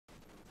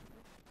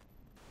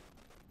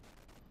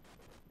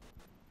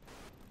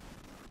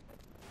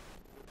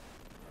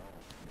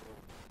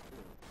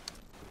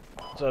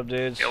What's up,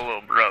 dudes? Yo,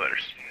 little brothers.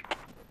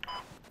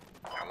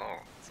 Hello.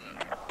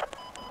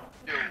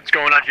 What's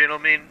going on,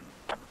 gentlemen?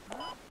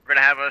 We're gonna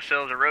have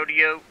ourselves a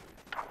rodeo.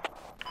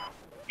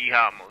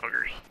 Yeehaw,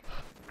 motherfuckers.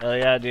 Hell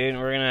yeah, dude.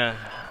 We're gonna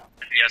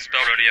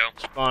spell rodeo.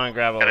 spawn and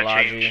grab a Gotta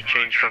Logi.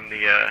 change from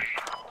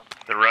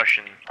the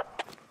Russian.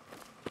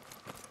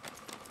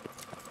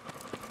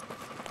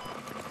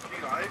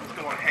 I was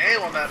going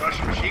ham on that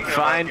Russian machine gun.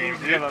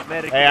 Findings of a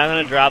medic. Hey, I'm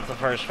gonna drop the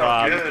first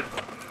fob. Good.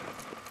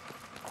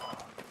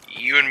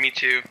 You and me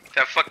too.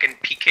 That fucking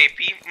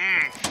PKP.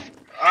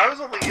 I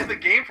was only in the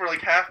game for like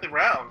half the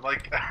round.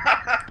 Like,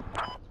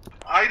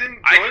 I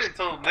didn't join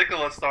until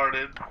Nicholas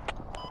started.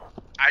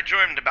 I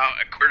joined about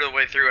a quarter of the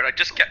way through it. I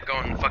just kept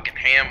going fucking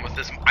ham with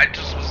this. I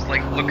just was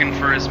like looking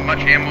for as much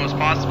ammo as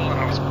possible, and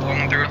I was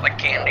blowing through it like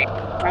candy.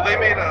 Well, they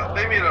made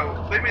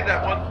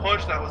that one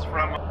push that was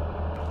from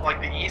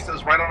like the east. That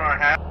was right on our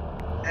half,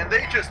 and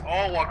they just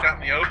all walked out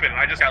in the open.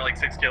 I just got like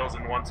 6 kills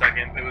in 1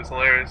 second. It was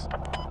hilarious.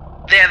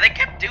 Yeah, they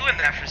kept doing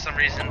that for some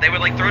reason. They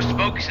would like throw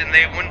smokes and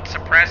they wouldn't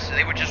suppress.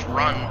 They would just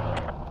run.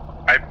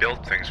 I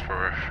built things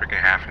for a freaking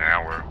half an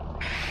hour.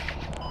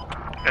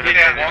 And then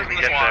Yeah, they welcome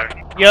didn't to the get squad.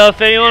 there. Yo, if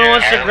anyone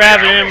wants to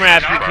grab an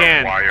MRAP, you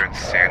can. Wire and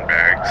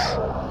sandbags.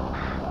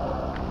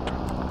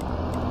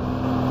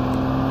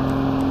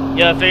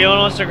 Yo, if anyone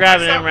wants to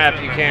grab an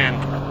MRAP, you can.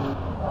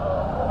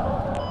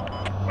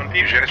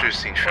 You guys just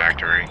seen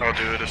factory. I'll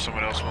do it if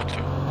someone else wants to.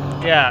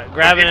 Yeah,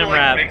 grab an People, like,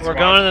 MRAP. make We're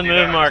going to the squads do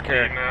move that,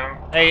 marker. you know?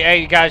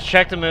 Hey, you guys,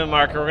 check the move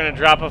marker. We're gonna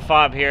drop a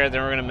fob here,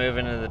 then we're gonna move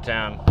into the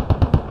town.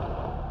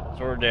 That's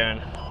what we're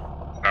doing.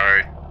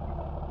 Alright.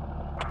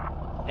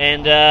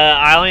 And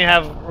I only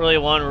have really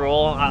one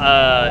rule.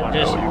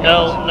 Just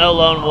no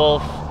lone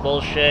wolf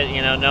bullshit.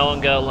 You know, no one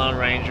go lone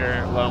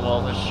ranger, lone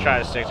wolf. Let's just try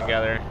to stick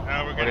together.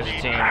 Now we're Work gonna as a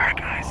be. team. Alright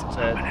guys, That's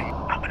I'm it.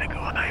 gonna go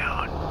on my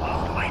own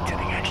all the way to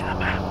the edge of the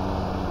map.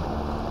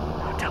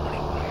 Don't tell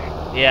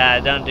anyone. Yeah,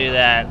 don't do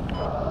that.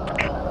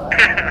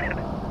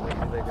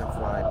 They can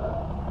fly.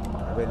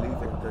 I believe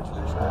they can touch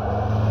this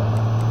now.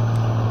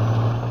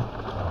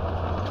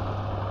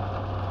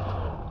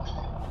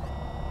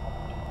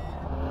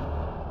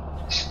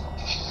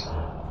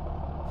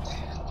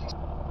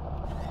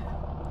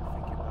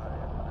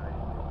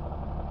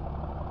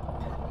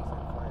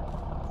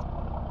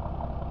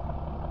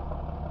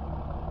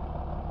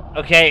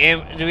 Okay,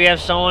 do we have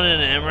someone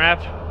in an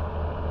MRAP?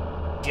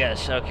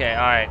 Yes, okay,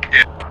 alright.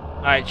 Yeah.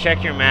 Alright,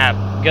 check your map.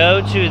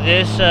 Go to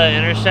this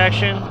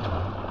intersection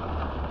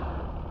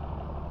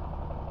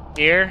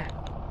here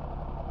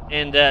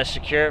and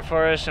secure it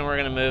for us, and we're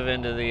gonna move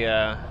into the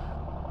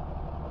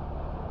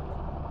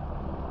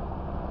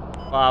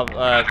fob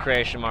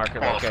creation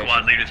marker All location.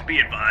 squad leaders, be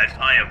advised.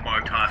 I have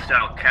marked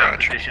hostile camp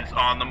positions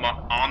on the map.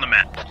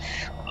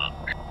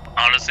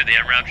 Honestly, the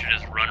MRAP should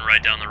just run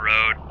right down the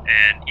road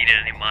and eat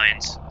any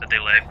mines that they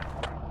lay.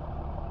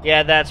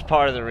 Yeah, that's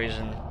part of the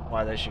reason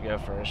why they should go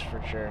first,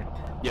 for sure.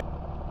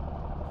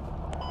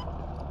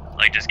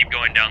 Like, just keep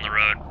going down the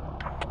road.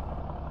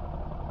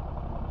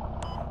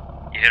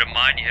 You hit a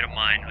mine, you hit a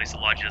mine. At least the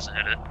Logi doesn't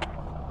hit it.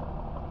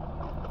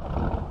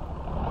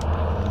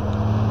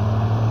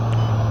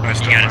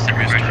 You gotta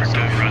separate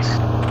yourself for us.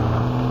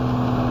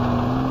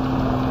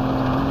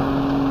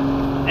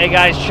 Hey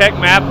guys, check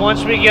map.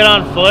 Once we get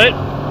on foot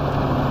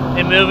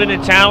and move into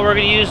town, we're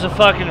gonna use the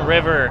fucking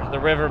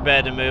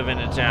riverbed to move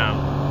into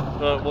town.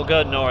 We'll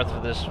go north for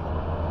this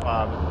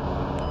fob.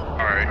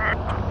 Alright.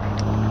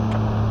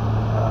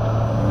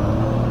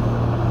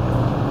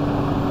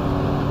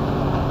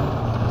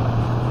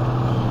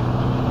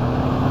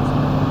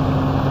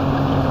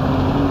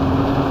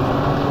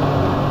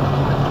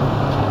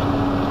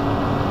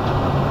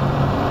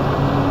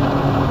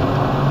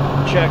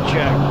 Check.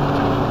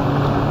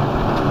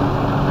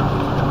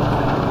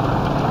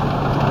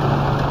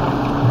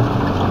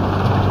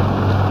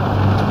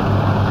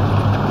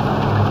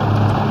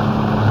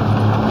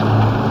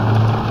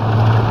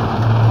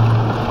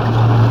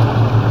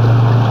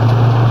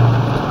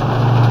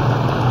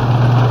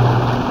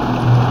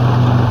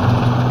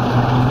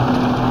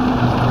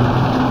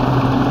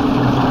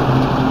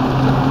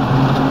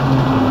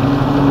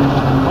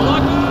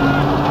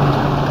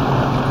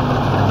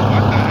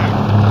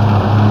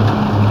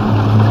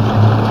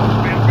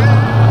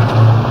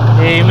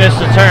 Yeah, you missed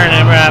the turn,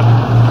 MRAP. I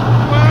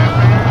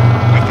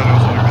thought it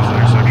was like this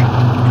intersection.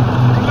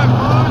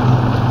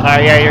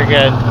 Alright, yeah, you're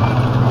good.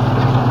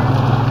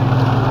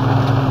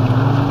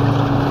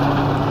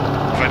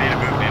 If I need to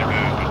move,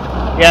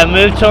 Yeah,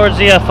 move towards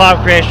the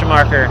fob creation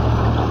marker.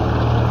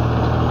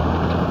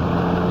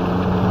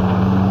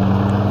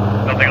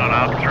 Nothing on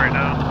options right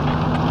now.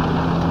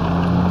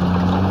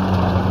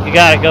 You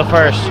got it, go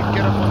first.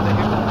 Get up on the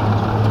hill.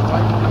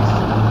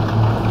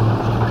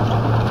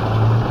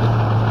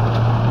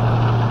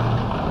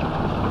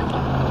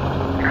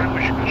 God,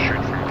 we should go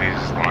shoot from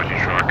these Logi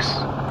trucks.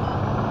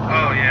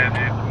 Oh yeah,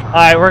 dude.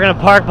 Alright, we're gonna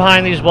park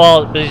behind these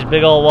walls, these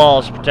big old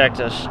walls to protect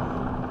us.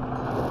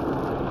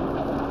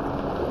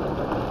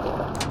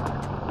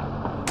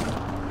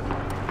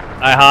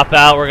 I hop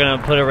out, we're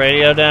gonna put a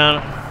radio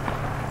down.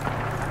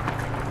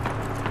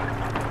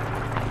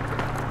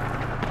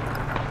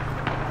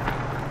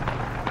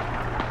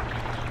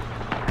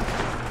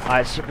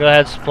 Alright, so go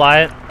ahead,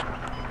 supply it.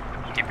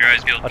 Keep your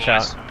eyes peeled, Watch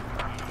boys. out.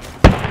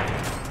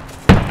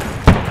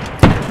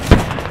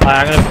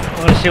 Alright,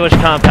 I'm gonna see which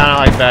compound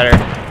I like better.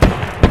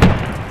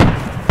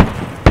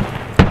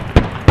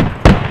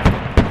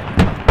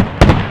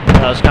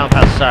 Oh, this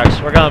compound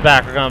sucks. We're going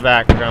back, we're going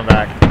back, we're going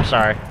back. I'm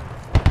sorry.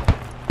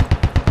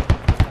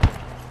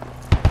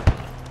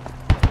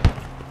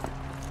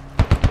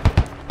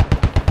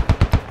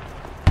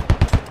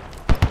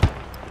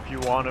 If you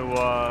want to,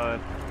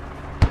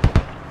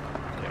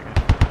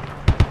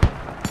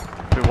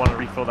 if we want to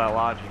refill that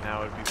lodging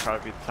now, it'd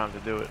probably be the time to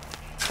do it.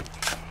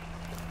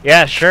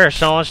 Yeah, sure. If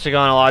someone wants to go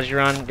on a lodgy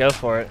run, go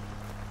for it.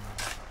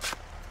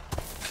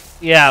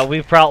 Yeah,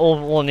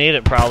 we'll need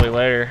it probably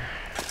later.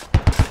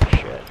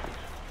 Shit.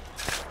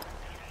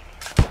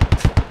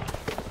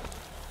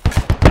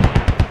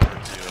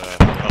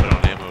 Have it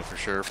on ammo for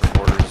sure for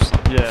mortars.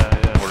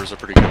 Yeah. Mortars are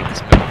pretty good on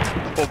this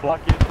map. Well,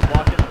 blocking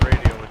the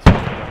radio with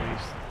something at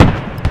least.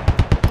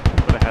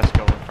 Put a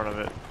HESCO in front of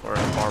it, or a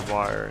barbed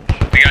wire and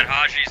shit. We got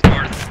Haji's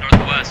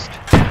northwest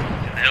in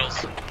the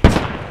hills.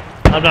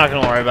 I'm not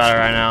gonna worry about it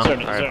right now.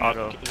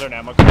 Is there an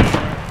ammo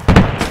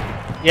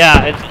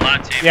Yeah, it's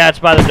Flat team. yeah, it's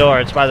by the door.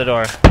 It's by the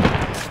door.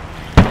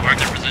 Mark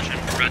their position.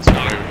 Red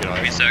smoke.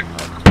 Give me a sec.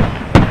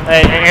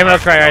 Hey, ammo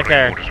crate right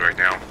there. Orders right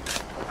now.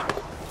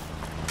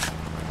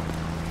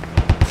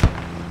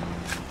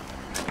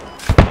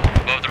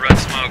 Above the red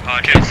smoke,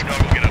 Haji's.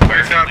 Get up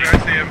there. Copy, I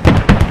see him.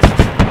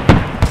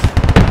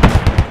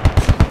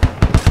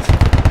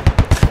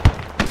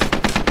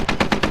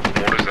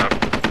 Orders up.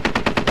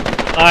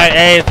 Alright,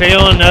 hey, if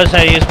anyone knows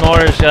how to use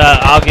mortars,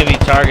 I'll give you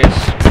targets.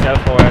 Go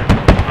for it.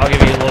 I'll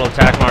give you little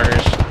attack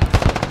markers.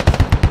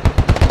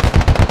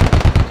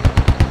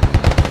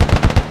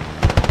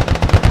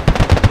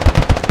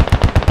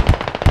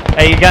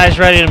 Hey, you guys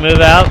ready to move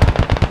out?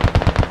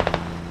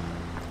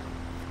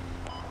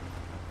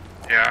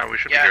 Yeah, we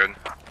should be good.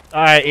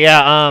 Alright,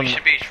 yeah, We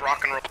should be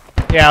rock and roll.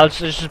 yeah, let's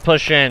just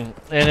push in.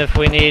 And if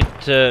we need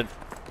to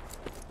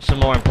some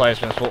more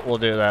emplacements, we'll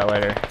do that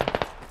later.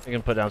 We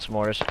can put down some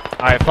mortars.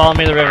 Alright, follow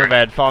me to the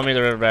riverbed. Follow me to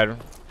the riverbed.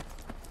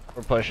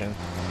 We're pushing.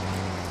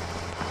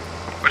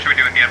 What should we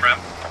do with the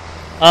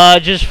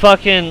MRAP? Just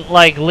fucking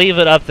like leave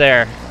it up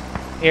there.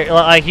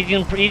 Like you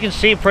can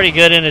see pretty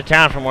good into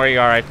town from where you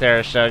are right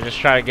there. So just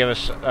try to give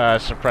us a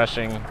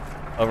suppressing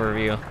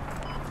overview.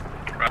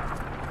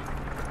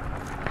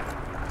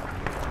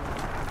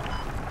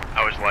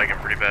 I was lagging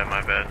pretty bad,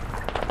 my bad.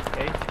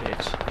 Hey,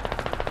 bitch.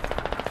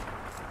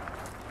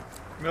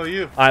 No,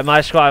 you. Alright, my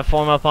squad,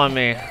 form up on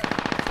me.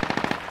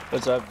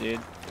 What's up,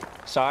 dude?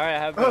 Sorry, I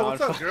haven't been on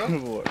what's up, girl?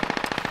 war.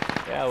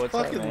 Yeah, what's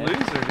Fucking up, man?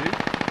 loser, dude.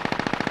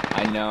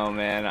 I know,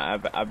 man.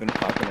 I've been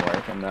fucking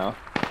working though.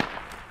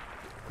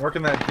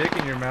 Working that dick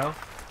in your mouth.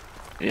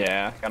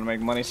 Yeah, gotta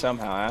make money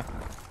somehow, huh?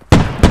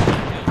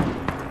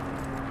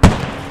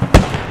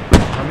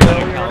 I mean, are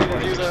you ready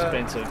to do the?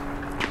 Expensive.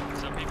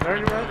 Are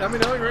you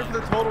ready for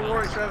the Total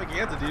War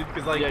Extravaganza, dude?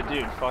 Because like, Yeah,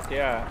 dude. Fuck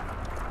yeah.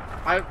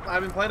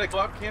 I've been playing a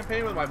co-op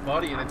campaign with my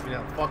buddy, and it's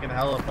been fucking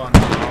hella fun.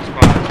 All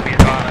squads, be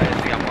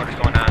advised, we got mortars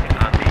going on the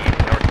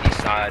northeast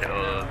side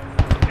of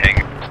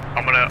Hangar.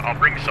 I'll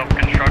bring some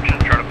construction,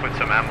 try to put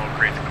some ammo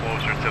crates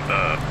closer to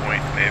the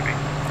point, maybe.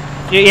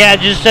 Yeah,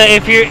 just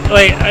if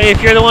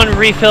you're the one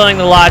refilling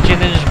the lodgy,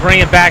 then just bring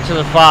it back to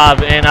the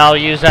fob, and I'll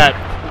use that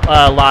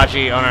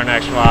lodgy on our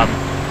next fob.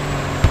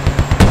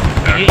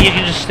 You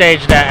can just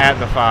stage that at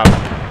the fob.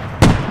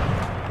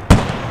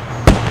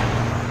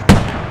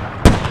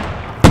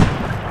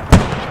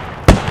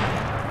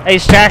 Hey,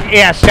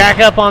 stack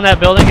up on that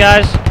building,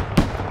 guys.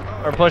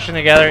 We're pushing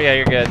together. Yeah,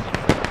 you're good.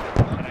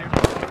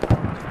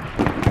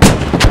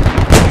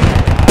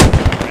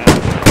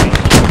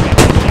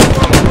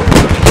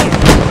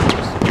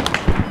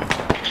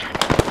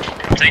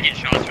 I'm taking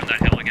shots from that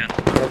hill again.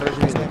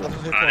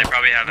 They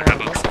probably have a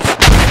havoc.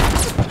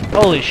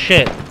 Holy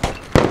shit.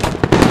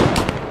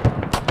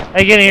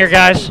 Hey, get in here,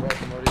 guys.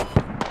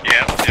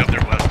 Yeah,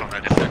 they're west on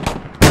that district.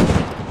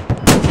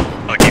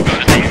 I'll keep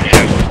going to the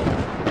shoot.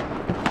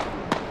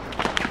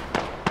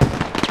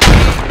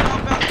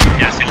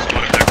 Yeah, I see the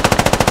squad up there.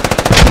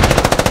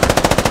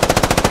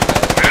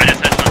 I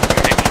just had shots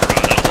from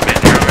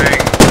Maple Road.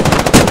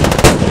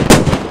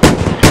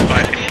 That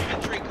was amazing.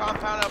 Infantry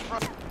compound up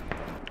front.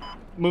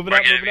 Moving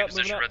Mark up, enemy moving up,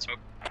 position, moving red up. smoke.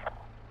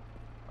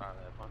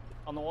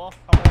 On the wall.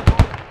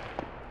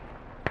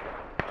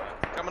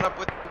 Coming up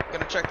with.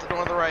 Gonna check the door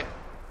on the right.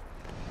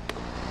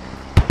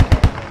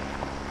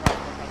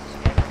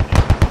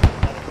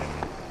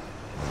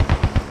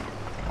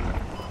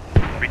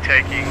 We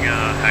taking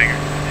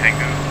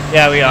Hangar.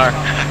 Yeah, we are.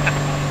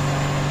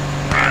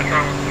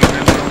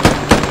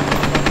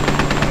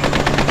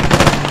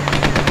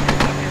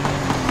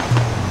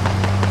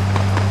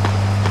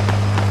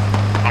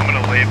 I'm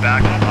gonna lay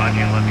back on Lodgy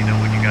and let me know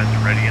when you guys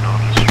are ready, and I'll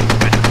just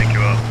wait to pick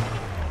you up.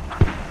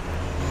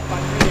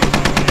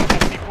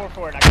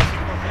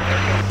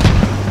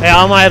 Hey,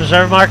 on my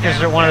observe mark, is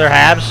there one of their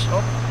habs?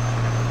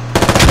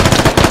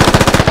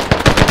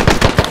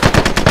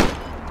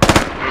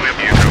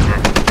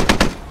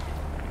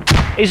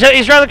 He's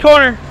around the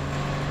corner.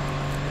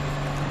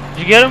 Did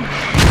you get him? Okay,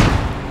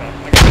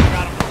 I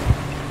got him.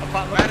 I'm looking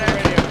for the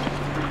radio.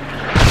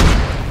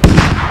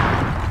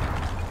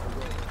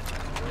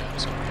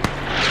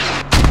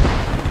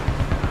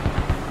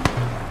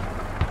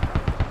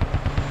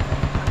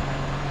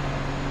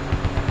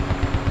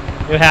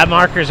 You have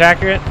markers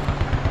accurate?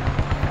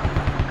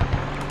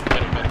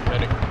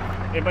 Medic.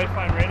 Anybody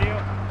find radio?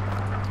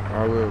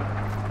 I will.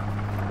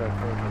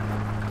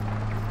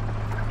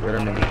 Wait a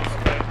minute.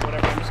 Okay,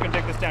 whatever. I'm just gonna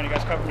take this down. You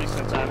guys cover me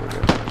since I'm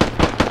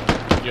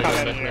Yo,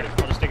 combat engineer.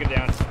 I'll just take it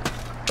down.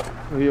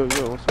 Yo,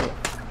 what's up?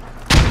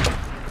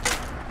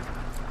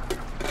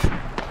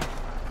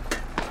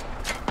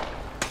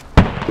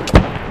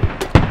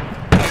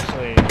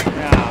 Actually,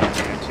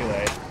 man, too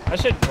late. I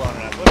should have blown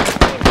it up. Let's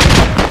blow it up.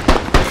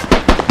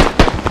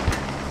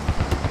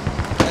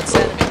 That's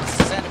enemy. This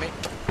is enemy.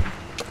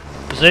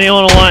 Does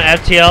anyone want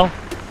FTL?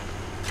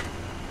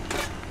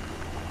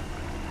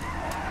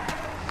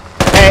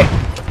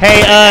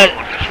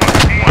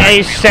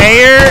 Hey,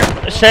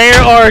 Sayer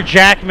or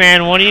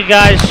Jackman, one of you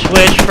guys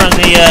switch from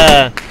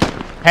the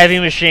heavy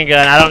machine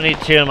gun. I don't need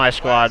two in my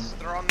squad,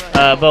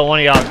 but one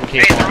of y'all can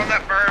keep Hey, one. they're on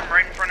that berm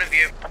right in front of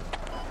you.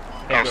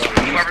 Hey, bro,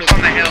 Whoever's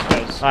on the hill.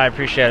 I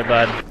appreciate it,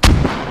 bud.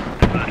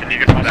 Can you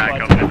get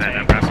back up and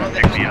then MRAP will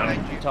pick me up?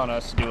 You're telling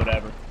us to do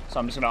whatever. So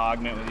I'm just gonna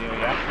augment with you,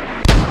 yeah?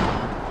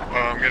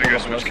 I'm gonna go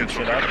switch kids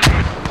shit real up. quick.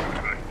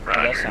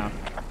 How does that sound?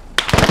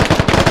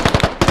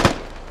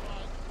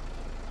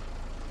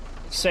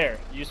 Sarah,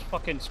 use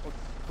fucking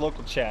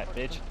local chat,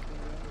 bitch.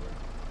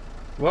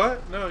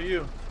 What? No,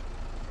 you.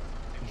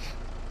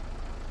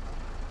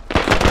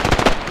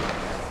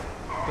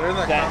 They're in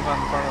that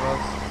compound in front of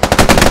us.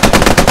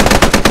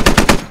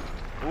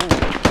 Ooh.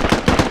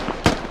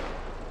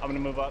 I'm gonna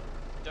move up.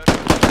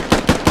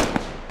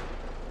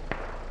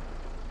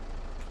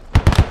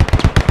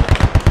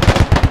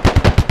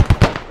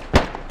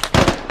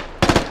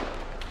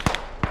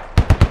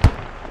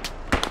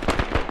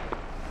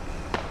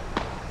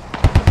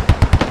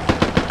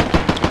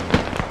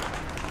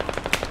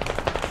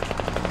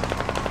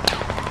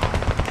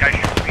 Guy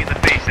shoots me in the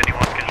face and he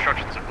wants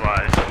construction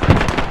supplies.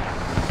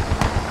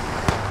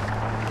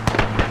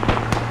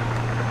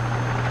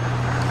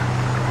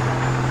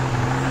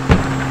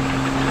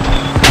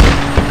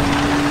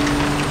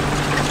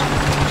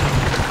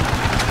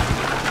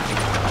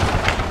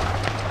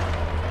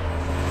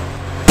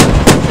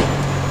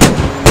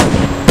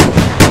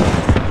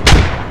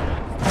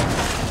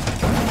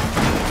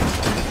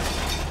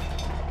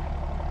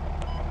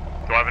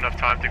 Do I have enough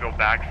time to go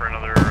back for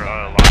another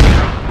lobby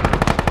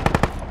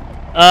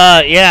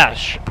round? Yeah,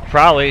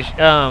 probably.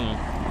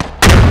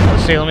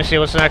 Let me see,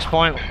 what's the next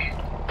point?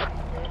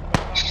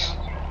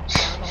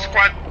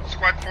 Squad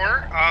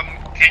 4,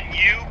 can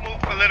you move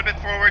a little bit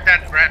forward,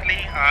 that Bradley?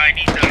 I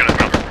need to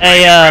cover.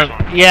 Hey,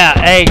 yeah,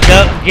 hey,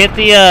 go, get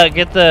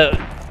the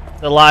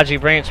Logi,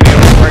 bring it to me.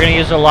 We're gonna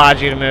use the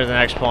Logi to move to the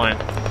next point.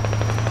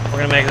 We're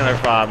gonna make another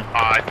fob.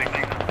 I think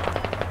you...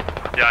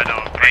 Yeah, I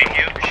know. Thank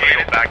you. I'm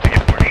gonna go back to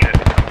get more shit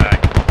and come back.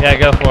 Yeah,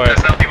 go for it.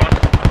 SL, do you want to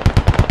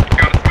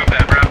move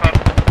that wrap up?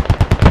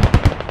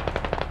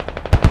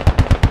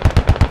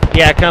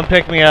 Yeah, come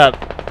pick me up.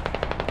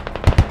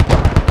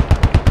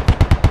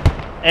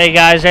 Hey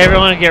guys,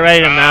 everyone get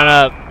ready to mount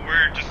up.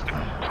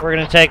 We're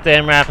gonna take the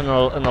MRAP and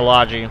the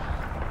Logi.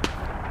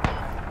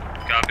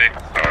 Copy.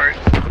 Alright.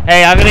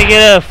 Hey, I'm gonna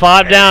get a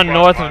fob down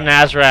north of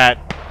Nazareth.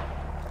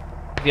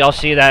 If y'all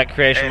see that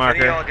creation Hey, if any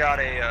marker. of y'all got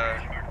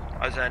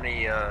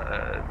any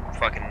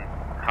fucking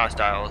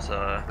hostiles,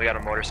 we got a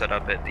mortar set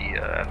up at the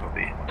FOB.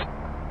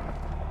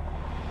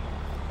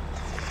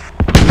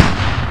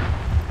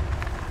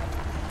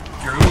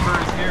 Your Uber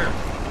is here.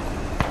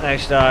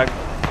 Thanks, dog.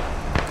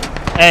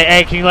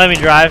 Hey, can you let me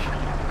drive? Don't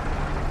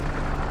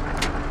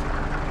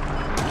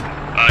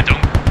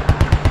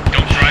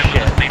drive on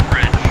the same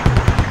bridge.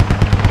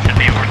 Should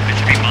be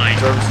mine.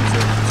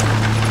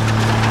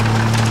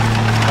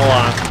 Hold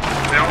on.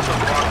 They also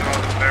blocked all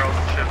the barrels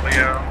and shit, but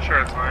yeah, I'm sure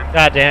it's fine.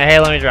 God damn it. Hey,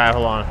 let me drive.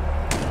 Hold on.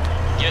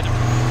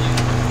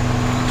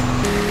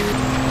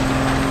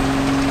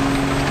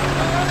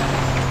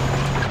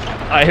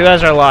 Alright, who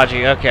has our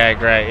Logi? Okay,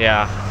 great,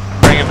 yeah.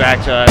 Bring it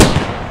back to us.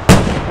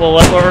 Well,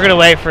 we're gonna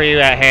wait for you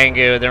at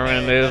Hangu, then we're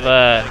gonna move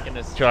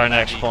to our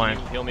next point.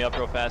 Heal me up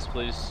real fast,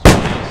 please.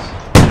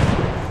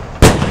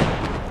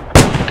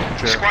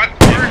 Squad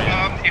 4,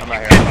 if you could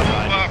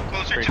move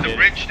closer to the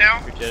bridge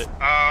now,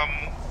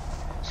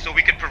 so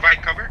we can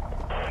provide cover.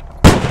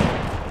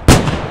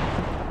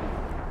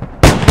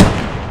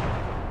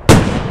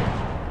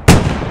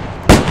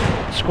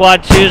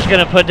 Squad 2 is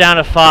gonna put down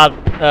a fob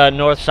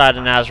north side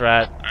of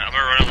Nazareth. I'm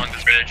gonna run along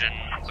this bridge and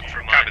look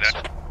for mines.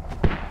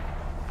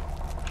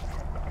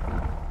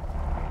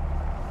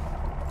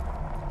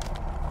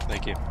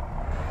 Thank you.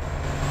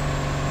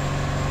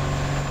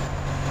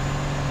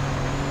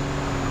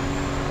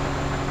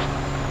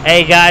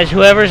 Hey guys,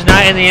 whoever's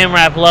not in the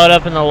MRAP, load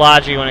up in the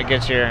Logi when it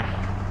gets here.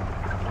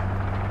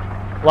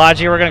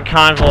 Logi, we're gonna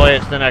convoy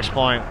it to the next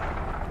point.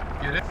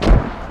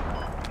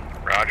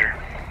 Roger.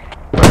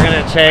 We're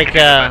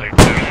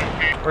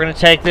gonna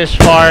take this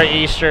far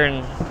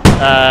eastern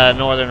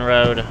northern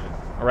road.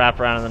 Wrap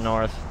around in the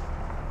north.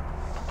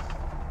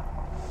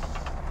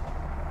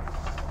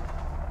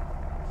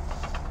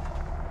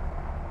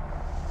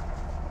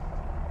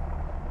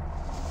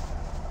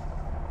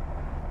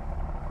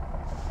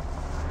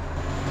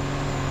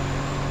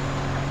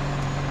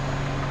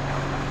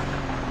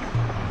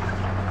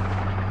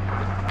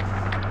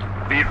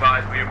 Be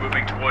advised, we are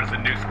moving towards the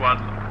new squad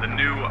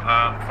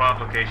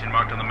location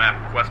marked on the map,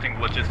 requesting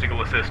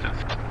logistical assistance.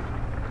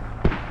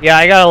 Yeah,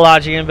 I got a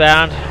lodging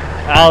inbound.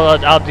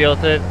 I'll deal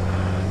with it.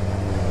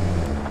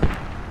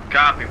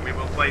 Copy. We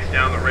will place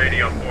down the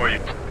radio for you.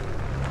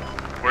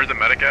 Where's the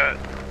medic at?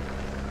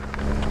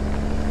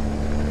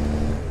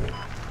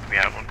 We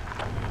have one.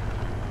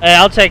 Hey,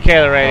 I'll take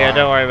care of the radio.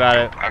 Don't worry about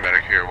it. I'm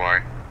medic here.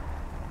 Why?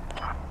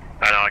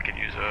 I know I could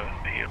use a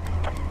heal.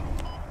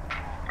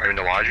 Are you in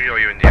the lodgy or are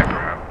you in the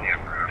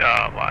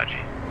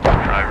lodgy.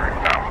 Driver.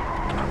 No.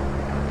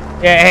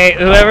 Yeah, hey,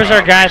 whoever's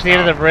our guy at the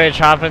end of the bridge,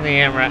 hop in the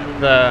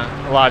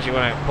lodgy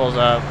when it pulls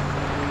up.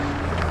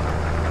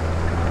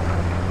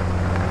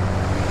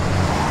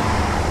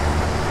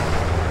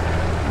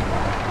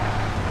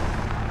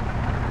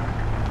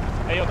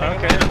 Hey,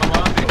 okay.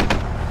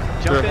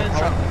 Jump in.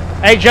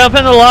 Hey, jump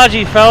in the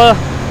lodgy, fella.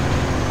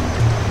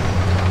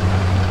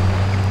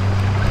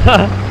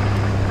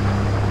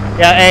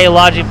 Yeah, hey,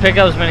 lodgy, pick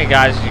up as many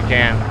guys as you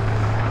can.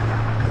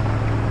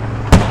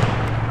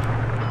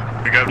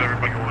 We got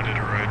everybody wanted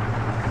to ride.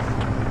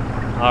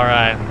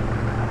 Alright.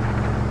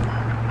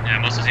 Yeah,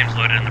 most of the team's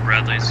loaded in the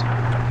Bradleys.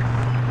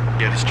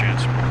 Yeah, this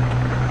chance.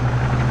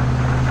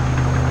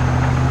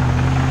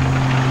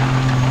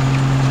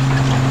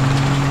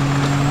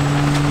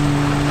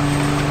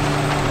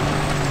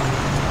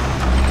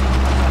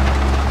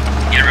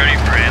 Get ready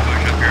for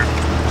ambush up here.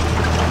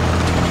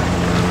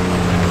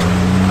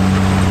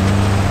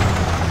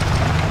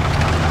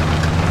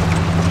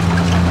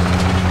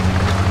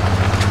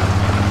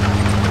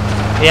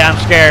 Yeah, I'm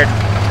scared.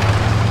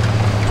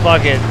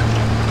 Fuck it.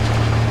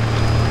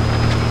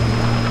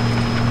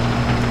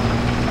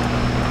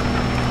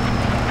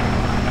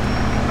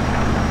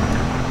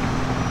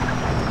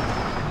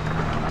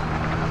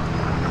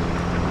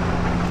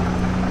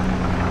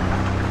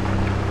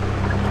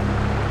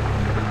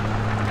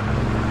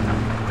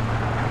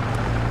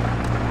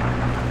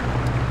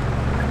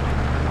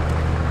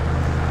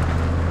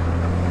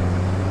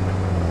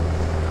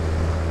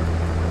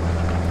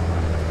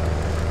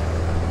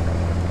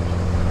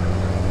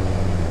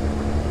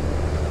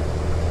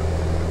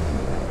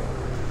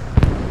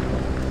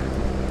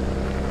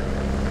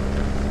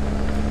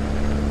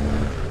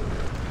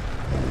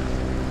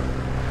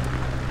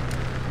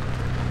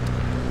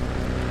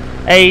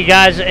 Hey, you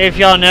guys, if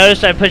y'all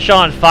noticed, I put y'all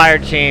on fire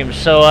teams,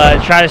 so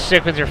try to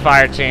stick with your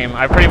fire team.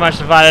 I pretty much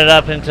divided it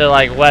up into,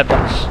 like,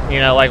 weapons. You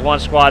know, like,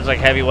 one squad's, like,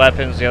 heavy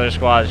weapons, the other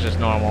squad is just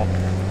normal.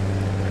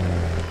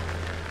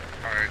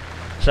 Alright.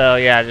 So,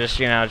 yeah,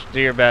 just, you know, do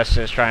your best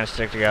to try and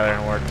stick together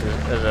and work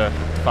as a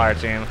fire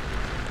team.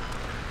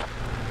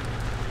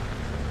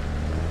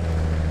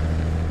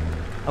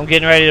 I'm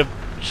getting ready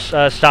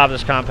to stop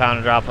this compound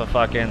and drop a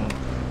fucking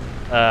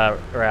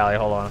rally.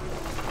 Hold on.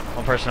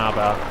 One person hop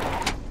out.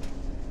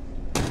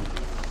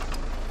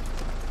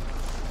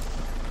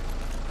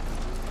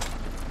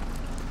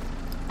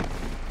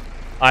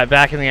 Alright,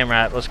 back in the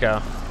MRAP. Let's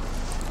go.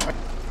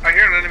 I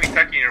hear an enemy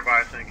techie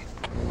nearby, I think.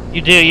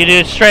 You do.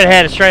 It's straight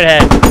ahead. It's straight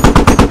ahead.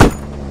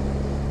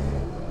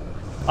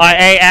 Alright,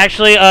 hey,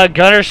 actually,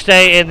 Gunner,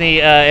 stay in the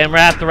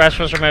MRAP. The rest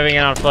of us are moving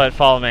in on foot.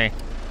 Follow me.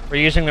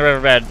 We're using the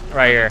riverbed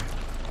right here.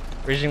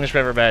 We're using this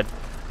riverbed.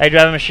 Hey, do you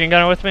have a machine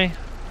gunner with me?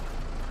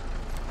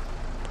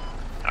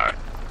 Alright.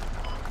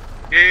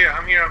 Yeah,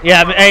 I'm here.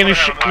 Yeah, hey,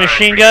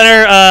 machine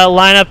gunner,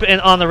 line up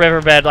on the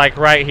riverbed, like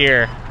right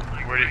here.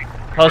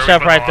 Post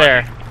up right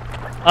there.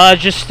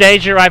 Just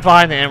stage it right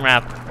behind the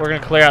MRAP. We're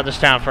gonna clear out this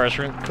town first.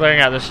 We're clearing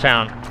out this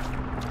town.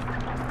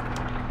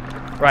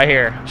 Right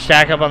here.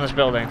 Stack up on this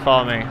building.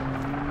 Follow me.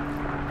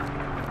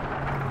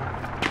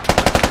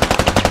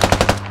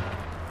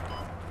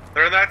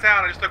 They're in that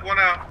town. I just took one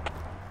out.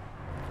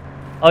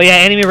 Oh yeah,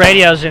 enemy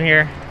radios in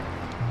here.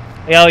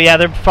 Oh yeah,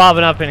 they're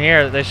fobbing up in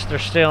here. They're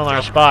still in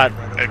our spot.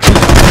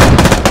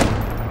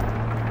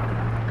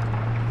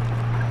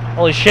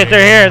 Holy shit,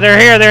 they're here. They're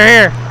here. They're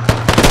here.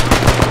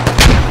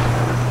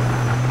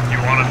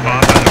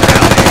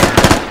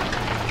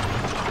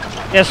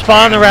 Yeah,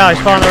 spawn the rally,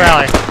 spawn the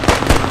rally.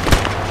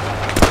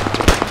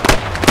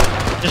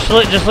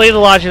 Just leave the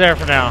lodge there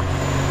for now.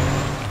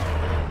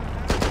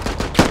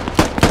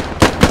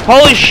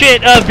 Holy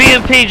shit,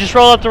 BMP, just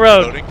roll up the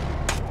road.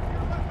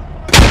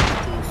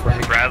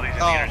 Bradley's in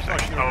the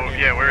intersection. Oh,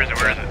 yeah, where is it?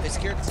 Where is it? It's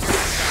scared.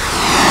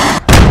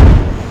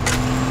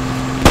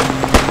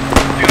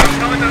 Dude, I'm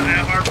telling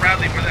our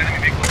Bradley where the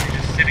enemy vehicle is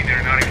just sitting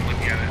there, not even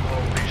looking at it.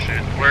 Holy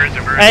shit. Where is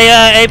it? Where is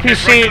Hey,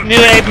 APC, new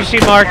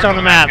APC marked on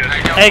the map.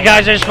 Hey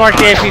guys, I just marked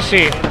the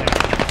APC.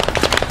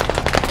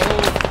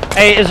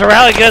 Hey, is the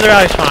rally good? The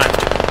rally's fine.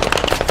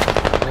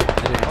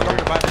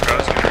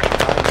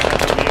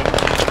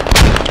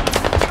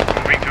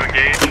 Moving to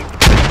engage.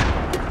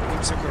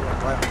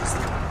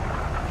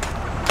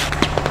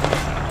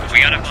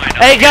 gotta find.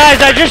 Hey guys,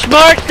 I just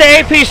marked the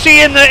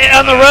APC on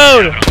the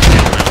road.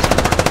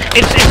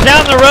 It's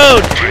down the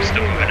road. We're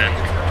still moving in.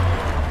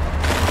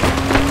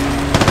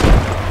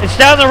 It's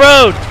down the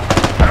road.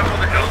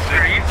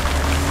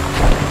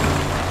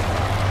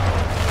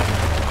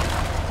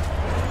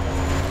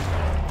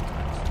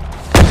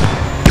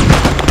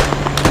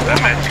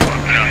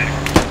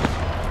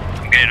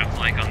 I'm getting a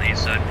flank on the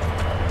east side.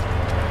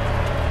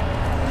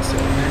 It's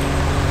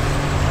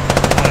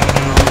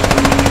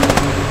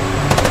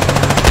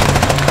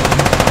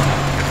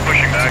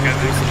pushing back, I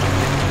think.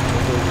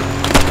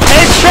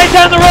 Hey, it's straight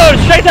down the road.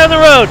 Straight down the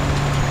road.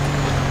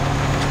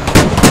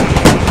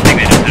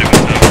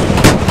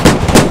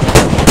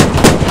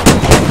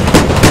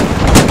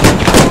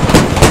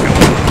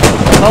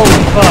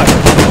 Holy fuck.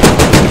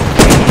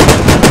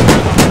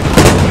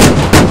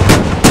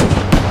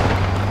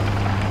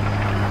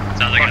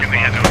 Sounds like we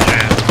have no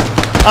chance.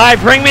 Alright,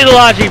 bring me the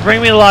Logi. Bring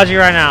me the Logi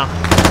right now.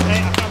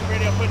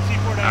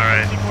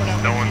 Alright,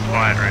 no one's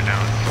flying right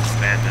now. It's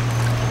abandoned.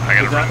 I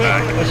gotta run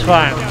back. It's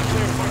fine.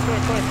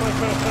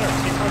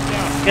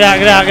 Get out,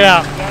 get out, get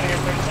out.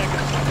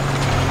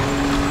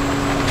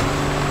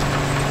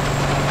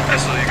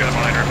 That's so you got a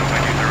miner, but I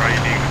use their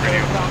IED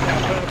radio.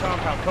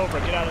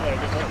 Cobra, get out of there.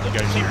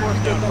 C4's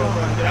down,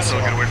 Cobra. That's still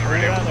get away from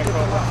radio.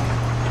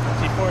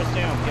 C4's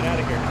down, get out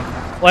of here.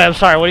 Wait, I'm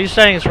sorry. What are you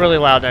saying? It's really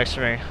loud next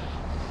to me.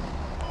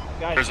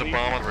 There's a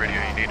bomb on the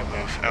radio, you need to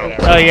move out.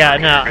 Oh yeah,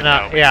 no,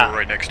 yeah. We're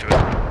right next to it.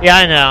 Yeah,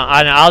 I know.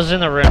 I was in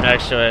the room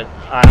next to it.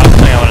 I don't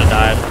think I would have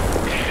died.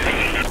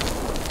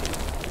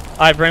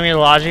 Alright, bring me the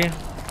Logi.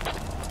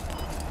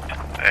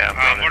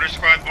 Mortar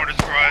squad,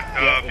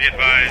 be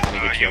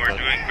advised, you are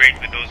doing great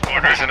with those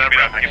mortars. Keep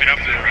it up.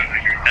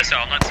 That's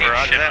all, I'm not seeing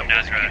shit from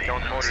Nazareth. I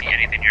don't see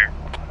anything here.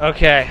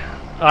 Okay.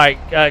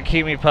 Alright,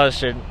 keep me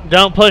posted.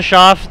 Don't push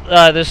off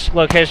this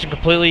location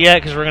completely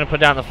yet, because we're going to put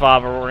down the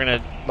fob, or we're going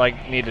to,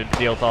 like, need to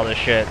deal with all this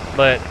shit.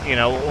 But, you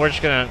know, we're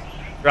just going to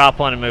drop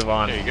one and move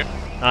on. There you go.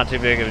 Not too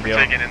big of a deal.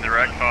 We're taking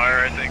indirect fire,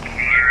 I think.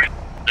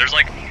 There's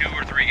like 2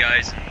 or 3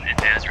 guys in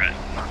Nazareth.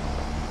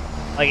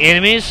 Like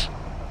enemies?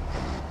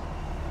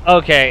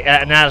 Okay,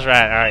 at Nazareth,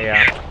 alright,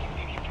 yeah.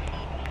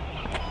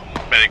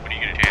 Medic, when you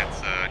get a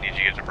chance, need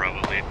you guys to Bravo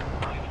lead.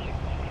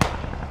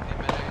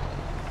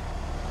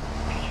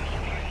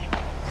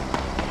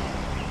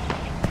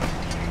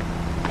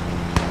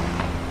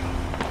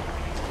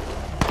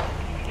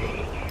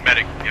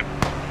 Medic, yep.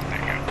 There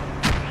you go.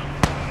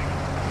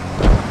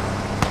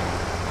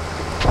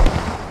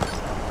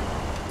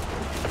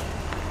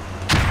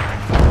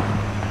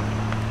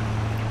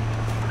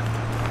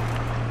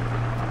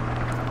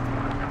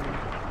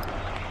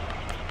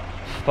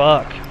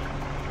 Fuck.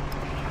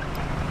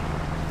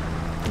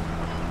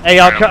 Hey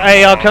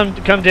y'all,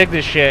 come dig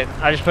this shit.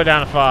 I just put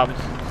down a fob.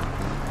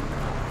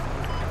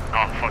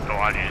 Oh fuck, the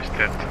Logi just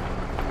tipped.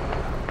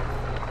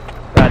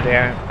 God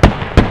damn it.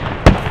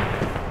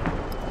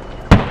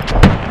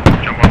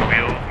 Jump on the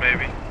wheels,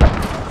 maybe?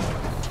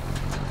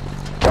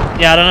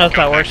 Yeah, I don't know if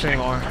that works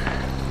anymore.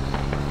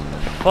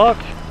 Fuck.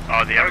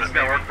 Oh, the other's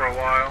gonna work for a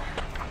while.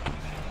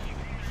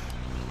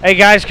 Hey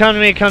guys, come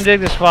to me. Come dig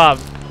this fob.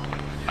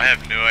 I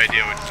have no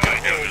idea what's going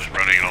on. I'm just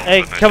running all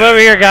Hey, come over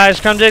here, guys.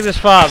 Come dig this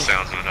fob.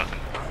 Sounds of nothing.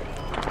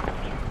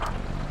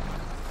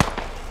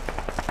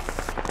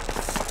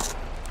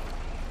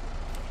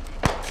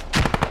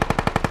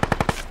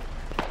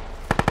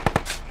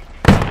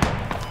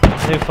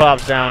 New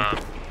fob's down.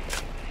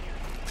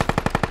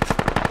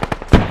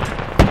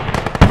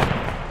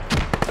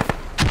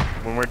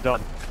 When we're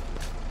done,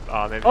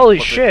 maybe Holy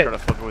try shit! to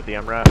flip it with the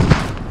MRAP.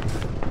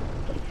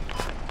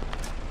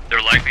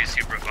 They're likely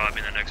super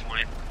fobbing the next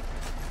point.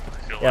 I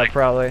feel Yeah, like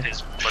probably.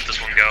 Just let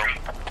this one go.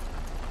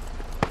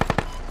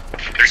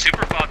 They're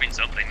super fobbing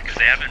something because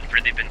they haven't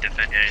really been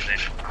defending anything.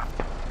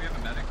 We have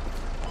a medic.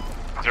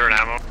 Is there an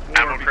ammo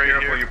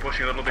crate here? You're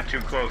pushing a little bit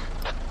too close.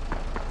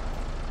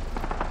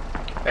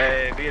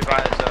 Hey, be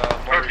advised,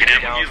 mortars Okay,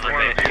 down use for a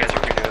one of minute. You guys are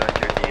going to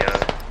enter the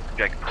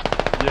objective.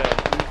 Yeah,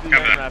 use the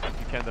MRAP if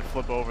you can to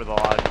flip over the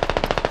Logi.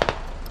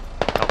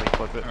 Help me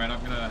flip it. Alright, I'm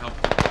gonna help.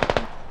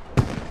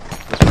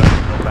 This way I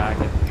can go back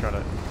and try to...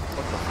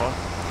 What the fuck?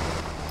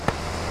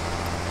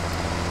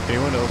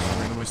 Anyone else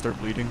randomly start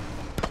bleeding?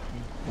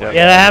 Yeah,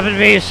 that happened to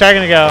me a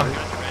second ago.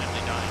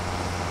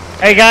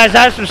 Hey guys,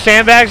 I have some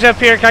sandbags up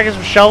here. Can I get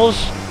some shovels?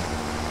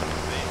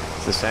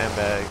 It's the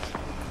sandbags.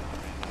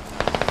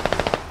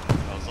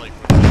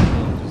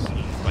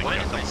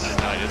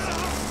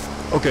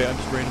 Okay, I'm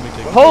just randomly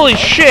taking. Holy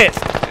shit!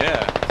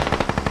 Yeah.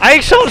 I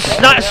think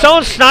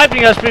someone's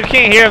sniping us, but we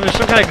can't hear him. There's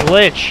some kind of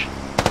glitch.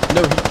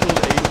 No, he killed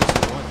 8 of us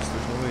at once.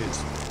 There's no way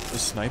it's a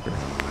sniper.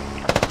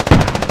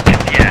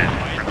 Yeah.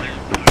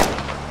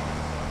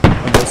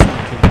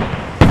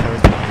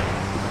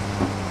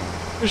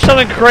 There's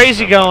something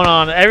crazy going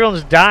on.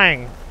 Everyone's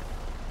dying.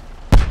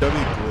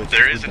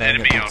 There is an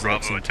enemy on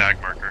Bravo attack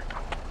marker.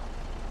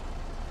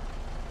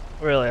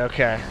 Really?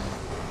 Okay.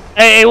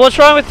 Hey, what's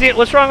wrong with our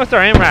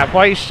MRAP?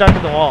 Why are you stuck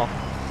in the wall?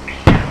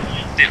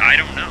 Dude, I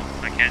don't know.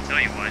 I can't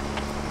tell you why.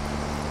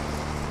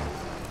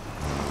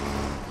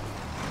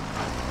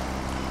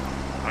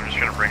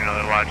 gonna bring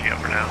another Logi up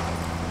for now.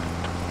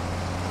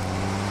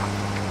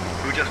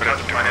 Who just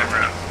touched my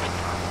MRAP?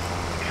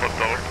 Flipped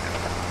over.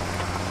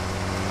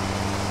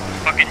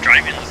 Fucking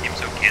driving this game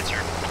so cancer.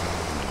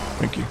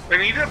 Thank you. We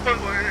need to put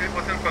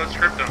what's in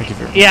postscriptum. Thank you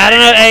very much. Yeah, I don't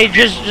know. Hey,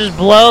 just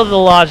blow the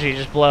Logi.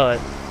 Just blow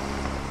it.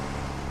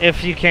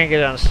 If you can't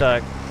get it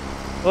unstuck.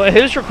 Well,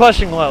 who's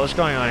requesting what? What's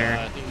going on here?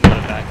 I think you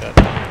gotta back up.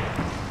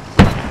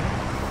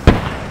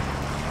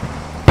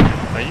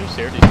 Are you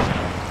serious?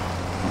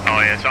 Oh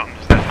yeah,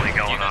 something's definitely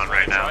going on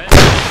right now.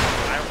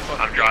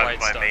 I'm driving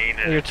by Maine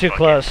and You're too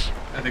close.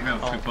 I think that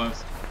was too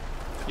close.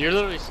 You're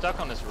literally stuck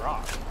on this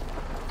rock.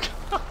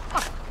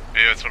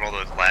 Maybe it's when all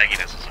those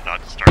lagginesses are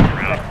not starting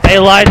around. Hey,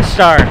 Light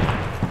Star.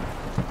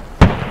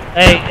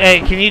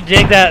 Hey, can you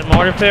dig that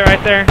mortar pit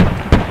right there?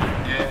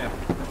 Yeah.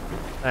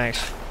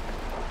 Thanks.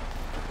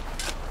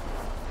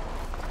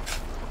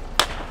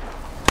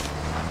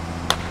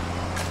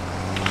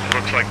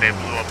 looks like they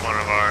blew up one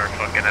of our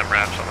fucking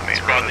MRAPs on the main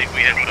Squad road. lead,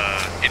 we have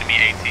enemy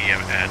AT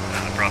at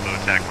Bravo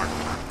attack mark.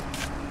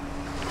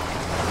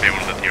 Maybe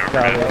one of the TR.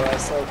 Got it.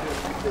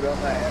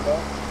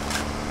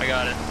 I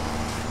got it.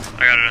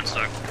 I got it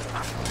unstuck.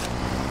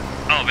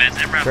 Oh man, it's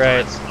MRAP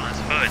Great.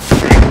 on its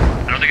hood.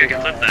 I don't think I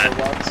can flip that.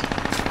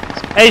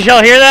 Hey, did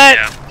y'all hear that?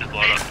 Yeah, just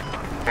blow it up.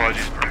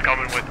 Apologies, I'm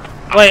coming with...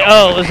 Wait,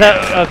 oh, was that...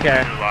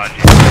 Okay.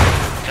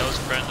 That was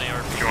friendly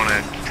RPG. You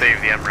wanna save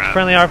the MRAP?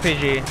 Friendly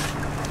RPG.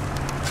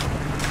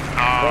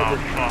 Oh,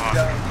 fuck.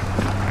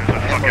 There's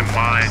a fucking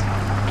mine.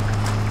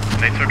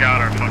 They took out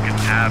our fucking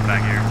tab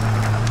back here.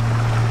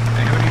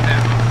 Hey, who do you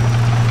have?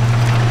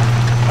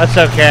 That's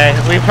okay.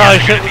 We probably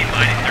should...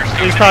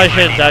 We probably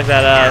should have dug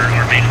that up.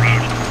 Our main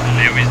road.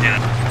 They always do that.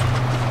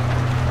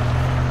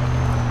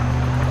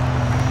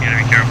 You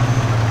gotta be careful.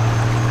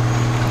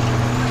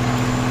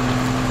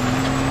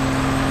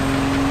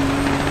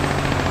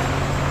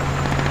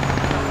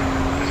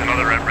 There's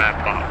another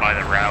MRAP by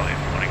the rally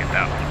if you want to get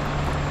that one.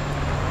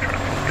 I'm trying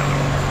to find the other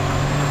one.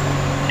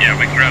 Yeah,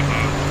 we can grab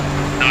both.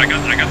 No, I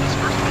got this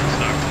first one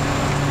stuck.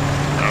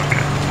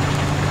 Okay.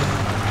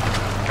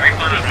 Try and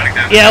find us back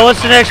down. Yeah,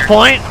 what's the next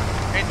point?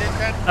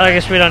 I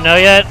guess we don't know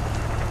yet.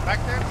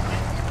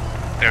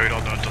 Yeah, we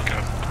don't know until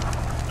go.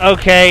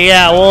 Okay,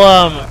 yeah,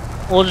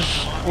 we'll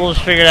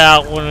just figure it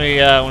out when we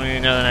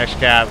know the next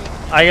cap.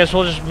 I guess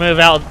we'll just move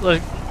out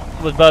with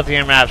both the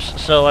MRAPs.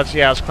 So let's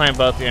claim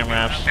both the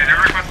MRAPs. Yeah, they're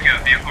requesting a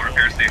vehicle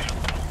repair station.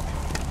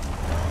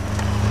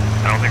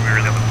 I don't think we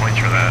really have the points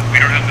for that. We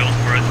don't have bills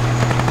for it.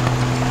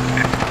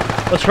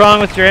 What's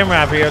wrong with your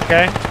MRAP? Are you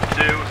okay?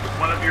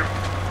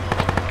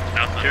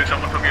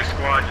 Someone from your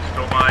squad just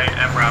stole my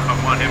MRAP. I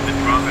want him to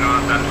drop it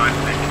on that side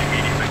station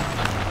immediately.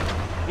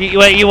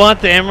 Wait, you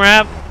want the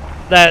MRAP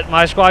that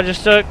my squad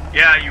just took?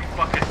 Yeah, you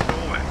fucking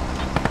stole it.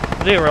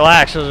 Dude,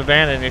 relax. It was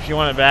abandoned. If you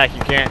want it back,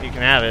 you can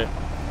have it.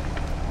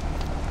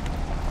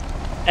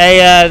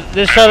 Hey,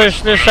 this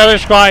other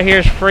squad here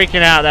is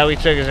freaking out that we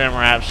took his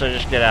MRAP, so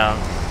just get out.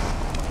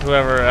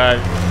 Whoever,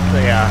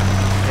 yeah,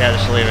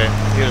 just leave it.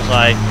 He was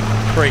like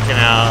freaking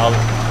out.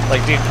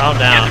 Like, dude, calm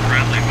down. Get the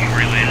Bradley before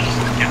he leaves.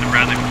 Get the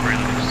Bradley before he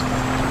leaves.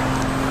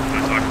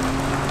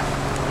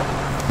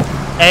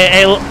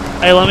 Hey,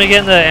 let me get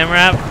in the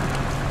MRAP.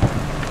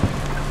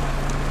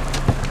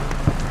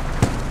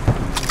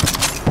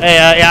 Hey,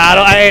 yeah,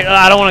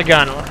 I don't want a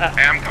gun. I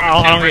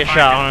don't get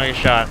shot. I don't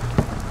get shot.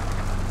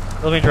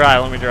 Let me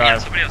drive. Yeah,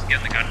 somebody else get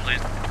in the gun,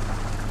 please.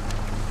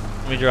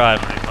 Let me drive.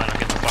 Alright, fine, I'll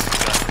get the fucking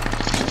gun.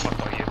 Fuck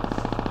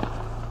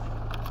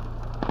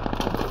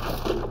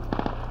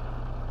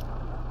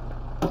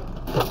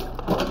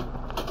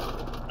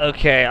all you.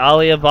 Okay,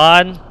 Ali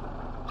Abad.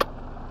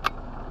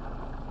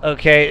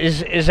 Okay,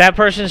 is that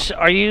person?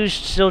 Are you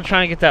still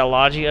trying to get that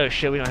Logi? Oh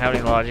shit, we don't have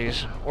any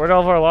Logis. Where'd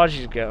all of our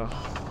Logis go?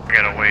 We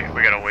gotta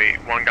wait.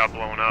 One got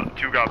blown up.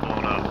 Two got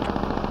blown up.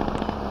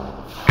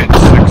 And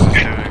 6 is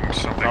doing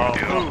something with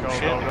the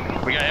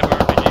other. We got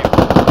RPG.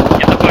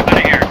 Get the fuck out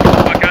of here. Get the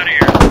fuck out of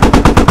here.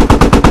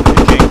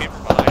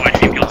 My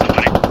team killed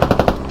somebody.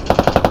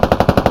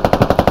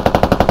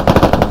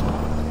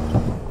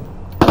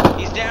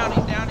 He's down.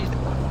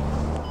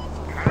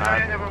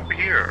 Over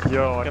here.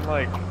 Yo, I can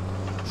like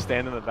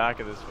stand in the back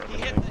of this for a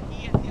minute.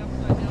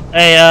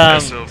 Hey, Yeah,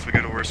 so if we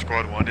go to where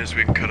squad 1 is,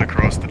 we can cut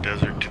across the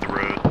desert to the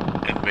road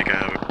and make a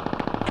havoc.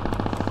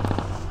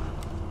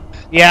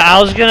 Yeah, I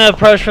was gonna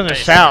approach from the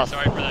south,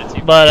 Sorry for that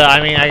team. but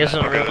I mean, I guess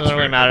it doesn't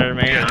really matter to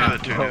me. Yeah, do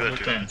that too. No, I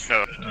was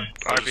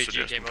RPG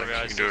suggesting came over, I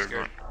things. was You can do so it.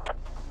 scared.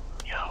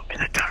 Yo, in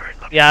the turret,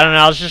 look. Yeah, I don't know.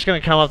 I was just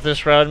gonna come up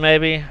this road,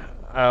 maybe.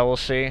 We'll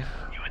see.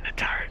 You in the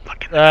turret,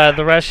 look in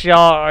The rest of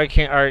y'all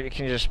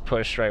can just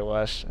push straight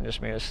west and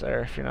just meet us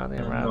there if you're not in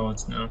the MRAP.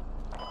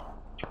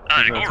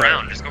 Go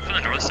around. Just go for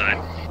the north side.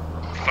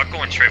 Fuck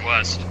going straight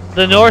west.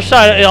 The north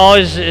side it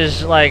always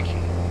is like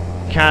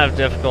kind of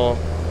difficult.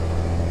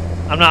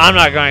 I'm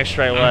not going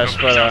straight west,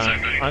 but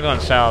I'm going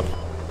south.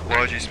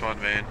 Logi spawn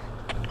main.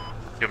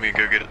 You want me to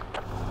go get it?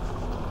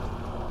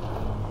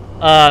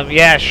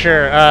 Yeah,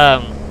 sure.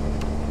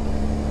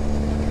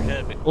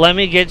 Let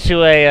me get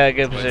to a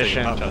good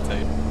position.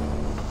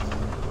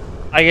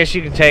 I guess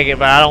you can take it,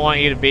 but I don't want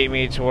you to beat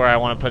me to where I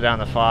want to put down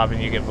the fob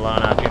and you get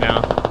blown up, you know?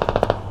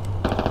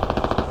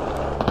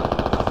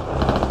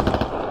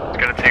 It's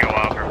gonna take a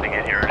while for him to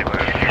get here anyway.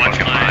 Watch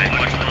mine.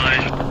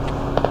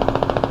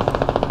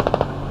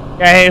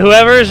 Yeah, hey,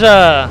 whoever's,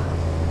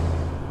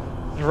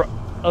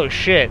 oh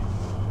shit.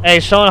 Hey,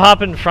 someone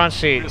hop in the front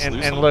seat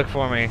and look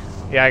for me.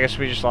 Yeah, I guess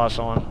we just lost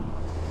someone.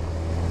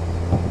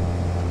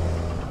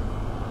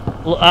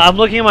 I'm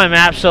looking at my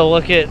map, so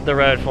look at the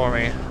road for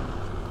me.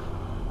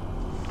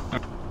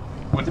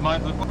 What's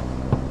mine?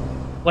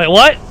 Wait,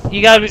 what?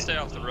 You gotta be... Stay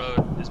off the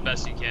road as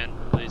best you can,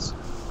 please.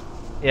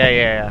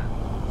 Yeah.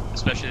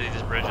 Especially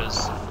these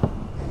bridges.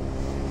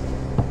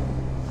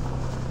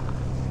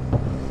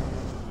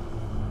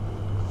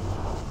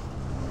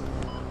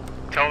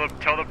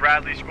 Tell the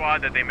Bradley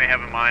squad that they may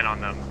have a mine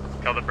on them.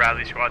 Tell the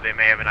Bradley squad they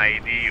may have an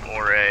IED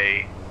or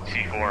a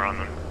C4 on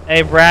them.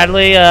 Hey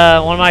Bradley,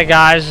 one of my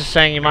guys is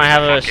saying you might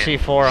have a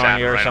C4 on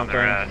you or right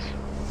something.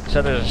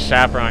 So there's a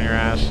sapper on your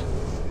ass.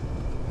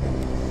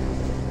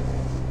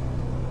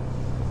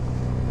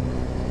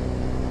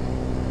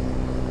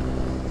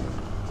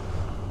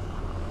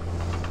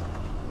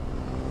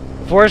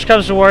 If worst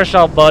comes to worst,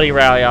 I'll buddy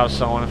rally out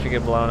someone if you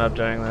get blown up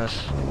doing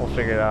this. We'll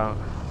figure it out.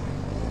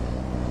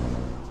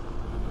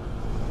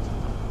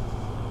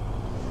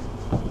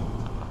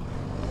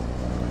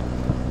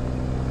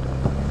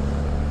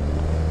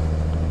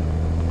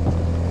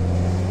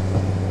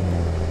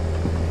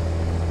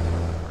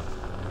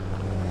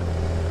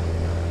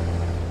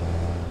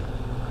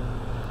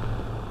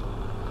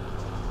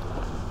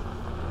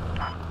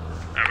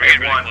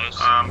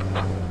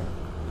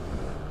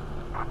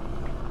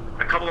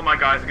 A couple of my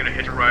guys are gonna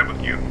hitch a ride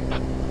with you.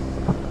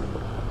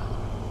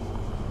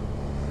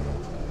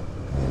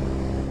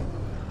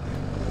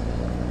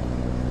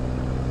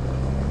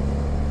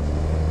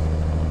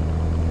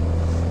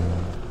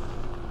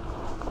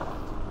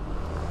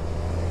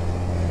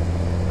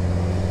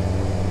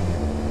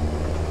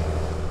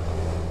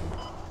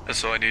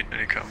 That's all I need.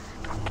 Any come.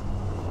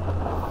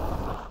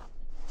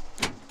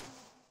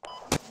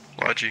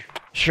 Logi.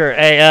 Sure.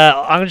 Hey,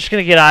 I'm just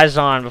gonna get eyes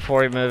on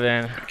before we move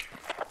in.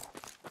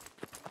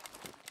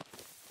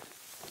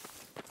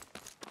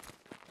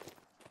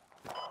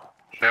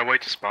 Should I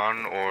wait to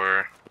spawn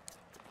or?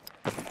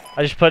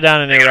 I just put down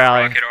a new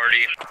rally. They got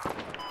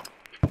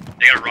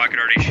a rocket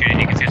already shooting.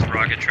 You can see it's a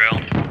rocket trail.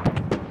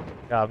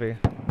 Copy.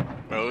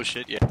 Oh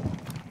shit, yeah.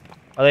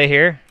 Are they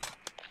here?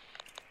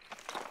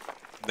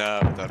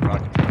 No, but that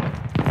rocket trail.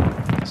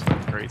 It's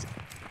fucking crazy.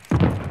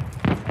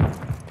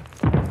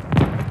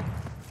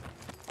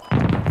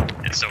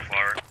 It's so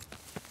far.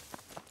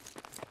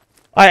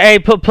 Alright, hey,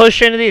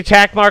 push into the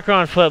attack marker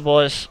on foot,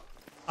 boys.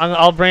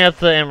 I'll bring up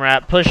the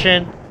MRAP. Push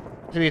in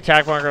to the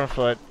attack marker on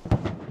foot.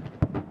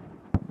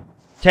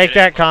 Take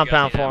that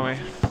compound for me.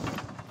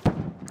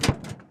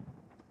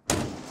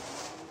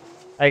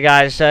 Hey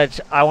guys,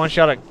 I want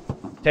y'all to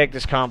take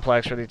this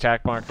complex where the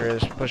attack marker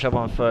is. Push up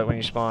on foot when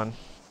you spawn.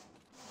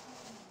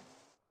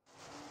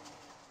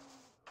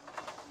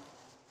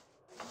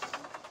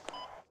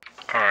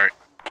 Alright.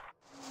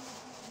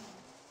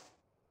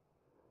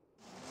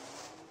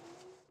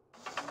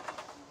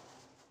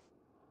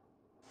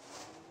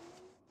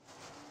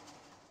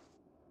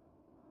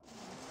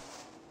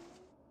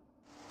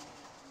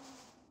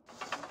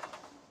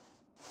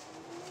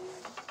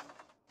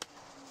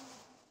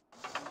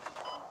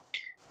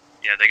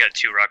 Yeah, they got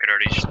two rocket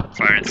arties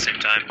firing at the same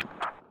time.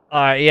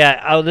 Alright,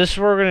 yeah. Oh, this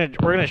we're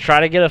gonna try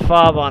to get a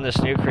fob on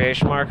this new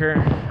creation marker.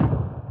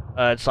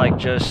 It's like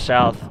just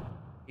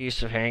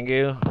southeast of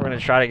Hangu. We're gonna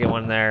try to get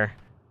one there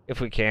if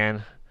we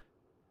can.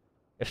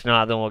 If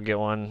not, then we'll get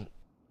one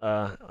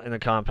in the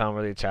compound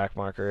where the attack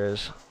marker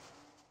is.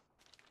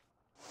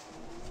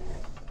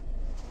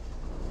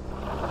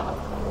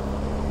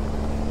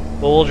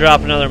 But we'll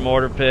drop another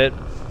mortar pit.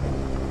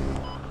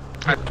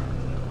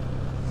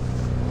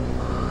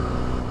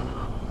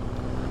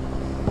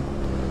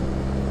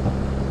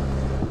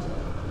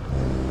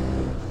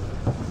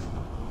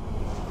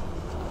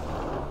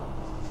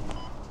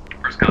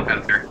 First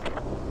compound here.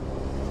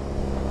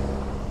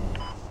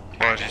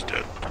 Logi's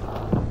dead.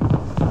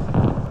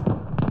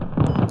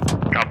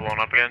 Got blown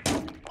up again?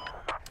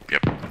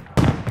 Yep.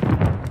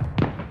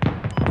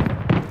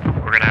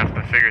 We're gonna have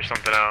to figure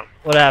something out.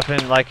 What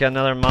happened? Like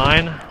another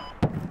mine?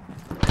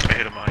 I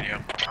hit a mine,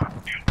 yeah.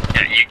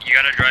 Yeah, you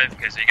gotta drive,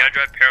 because you gotta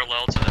drive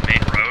parallel to the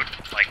main road,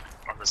 like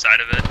on the side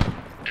of it,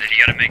 and then you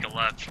gotta make a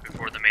left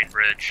before the main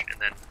bridge, and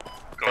then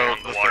go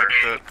along the water.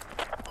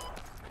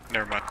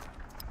 Never mind.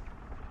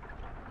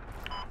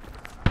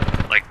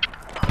 Like,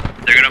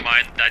 they're gonna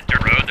mine that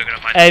dirt road, they're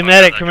gonna mine Hey, the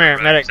medic, that come dirt here,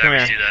 road, medic, 'cause they come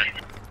always here. do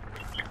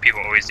that.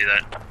 People always do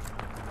that.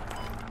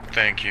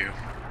 Thank you.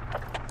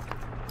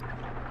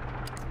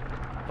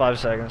 5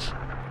 seconds.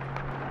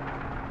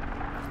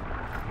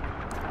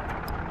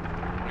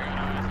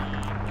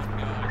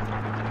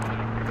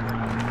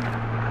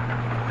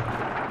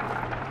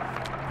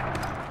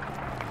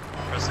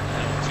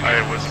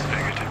 I wasn't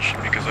paying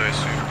attention because I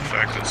assumed the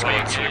fact that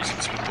Squad 6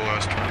 had spent the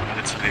last 20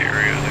 minutes in the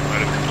area, they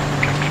might have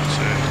kept him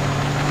safe.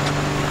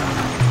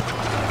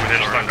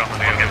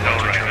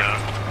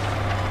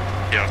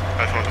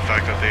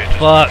 fact that they just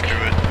Fuck. do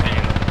it.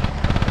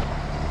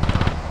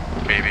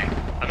 Maybe.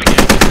 I think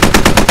yeah.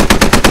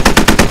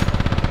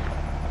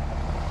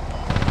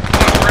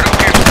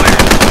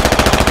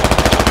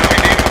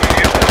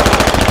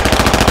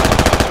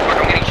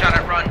 I'm getting shot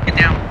at. Run. Get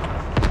down.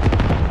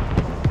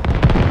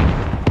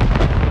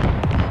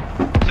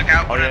 Look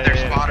out. One of their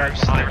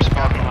spotters. They were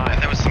spawning.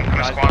 And there was some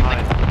kind of squad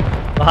thing.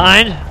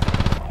 Behind?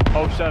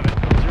 07.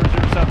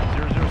 007.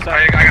 007.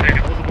 I got it.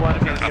 Multiple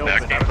enemy in the open.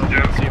 I don't know if you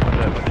can see him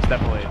with this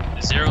definitely.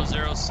 007.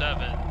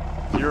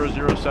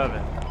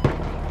 007.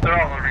 They're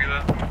all over you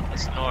though.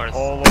 That's north.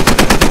 All over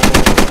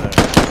there.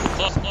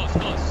 Close, close,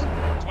 close.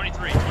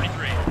 23,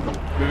 23.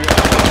 Moving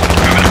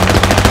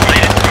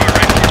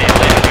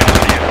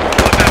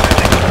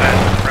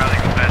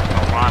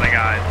A lot of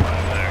guys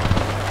over there.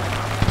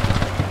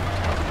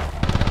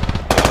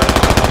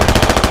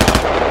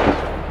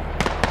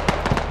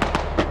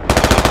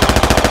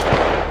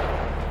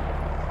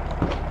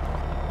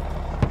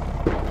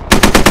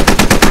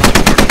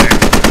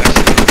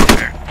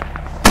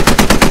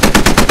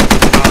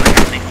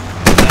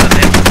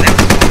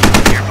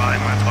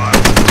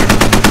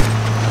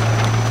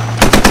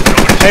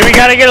 Hey, we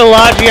gotta get a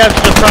logi up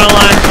to the front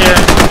lines here.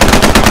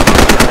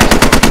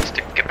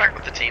 Get back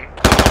with the team.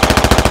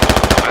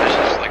 I was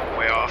just like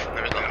way off and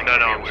there was nothing. No,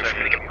 I'm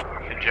saying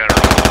in general.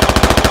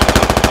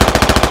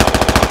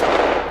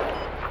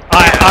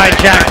 Alright,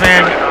 Jack,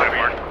 man.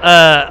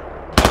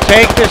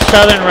 Take this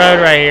southern road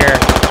right here.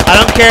 I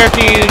don't care if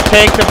you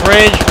take the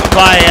bridge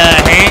by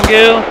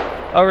Hangu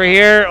over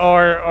here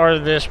or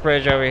this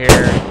bridge over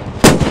here.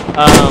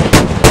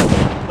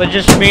 But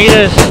just meet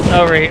us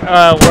over here,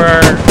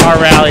 where our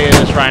rally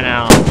is right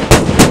now.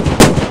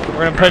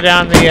 We're gonna put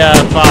down the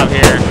fob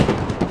here.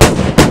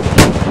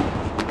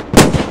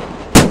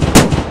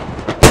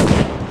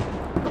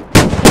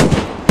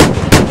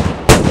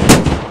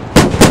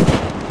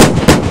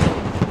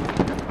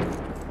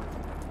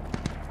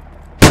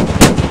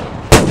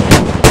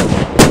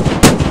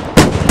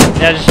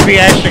 Yeah, just be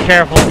extra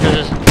careful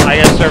because I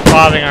guess they're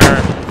fobbing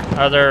our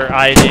other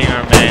IDing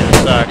our main. It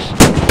sucks.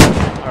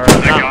 Or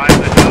not.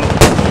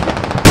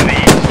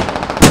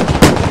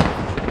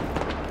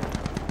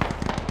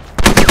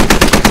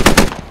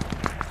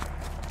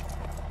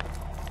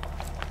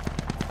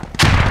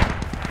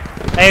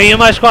 Hey, you and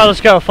my squad,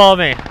 let's go. Follow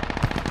me.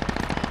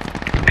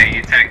 Hey,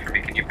 you tank for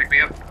me. Can you pick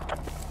me up?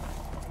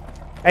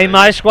 Hey,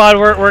 my squad,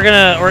 we're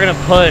gonna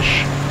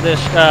push this.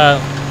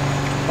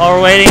 While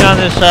we're waiting on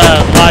this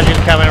lodging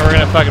coming, we're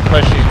gonna fucking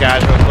push these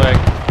guys real quick.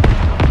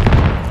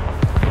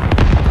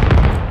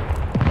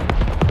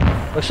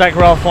 Looks like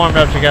we're all formed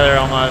up together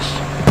almost.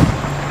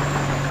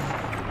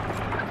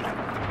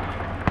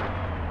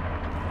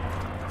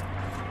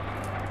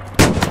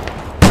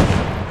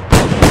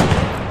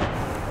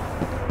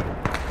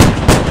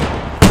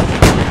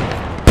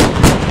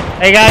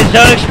 Hey guys,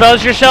 don't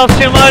expose yourselves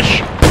too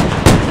much.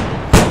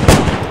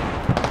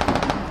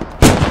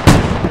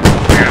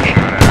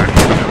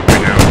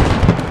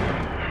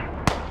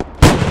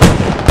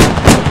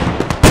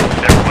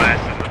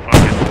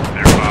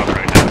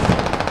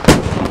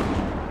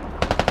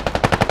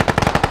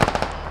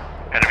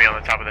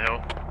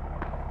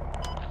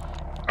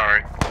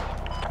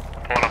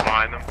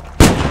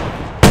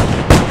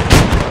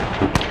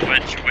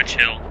 Which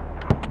hill?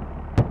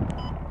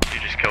 You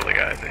just killed the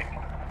guy, I think.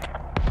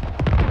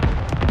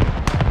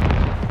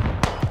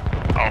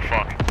 Oh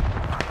fuck.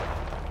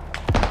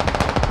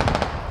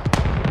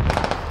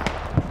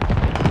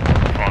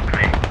 Fuck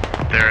me.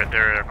 They're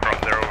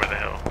over the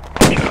hill.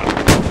 Watch out.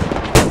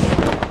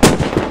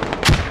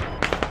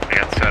 I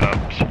got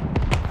setups.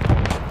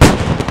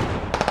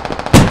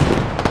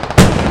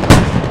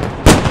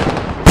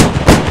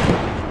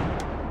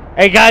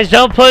 Hey guys,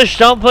 don't push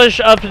up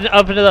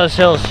into those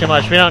hills too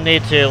much. We don't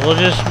need to. We'll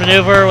just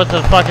maneuver with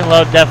the fucking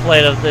low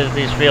deflate of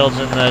these fields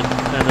in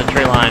the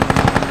tree line.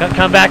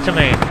 Come back to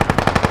me.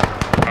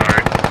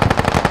 Alright.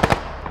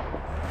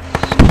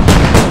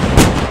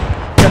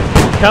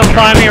 Come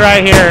find me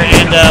right here,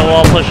 and we'll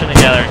all push in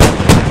together.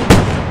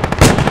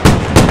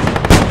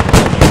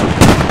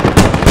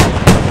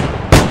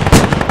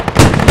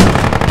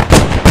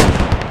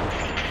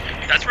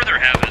 That's where their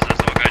hab is. That's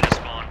the one guy just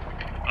spawned.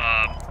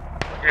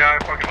 Yeah,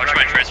 I fucking. I'll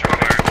try and transfer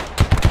fire.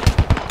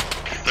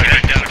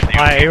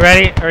 Alright, are you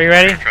ready? Are you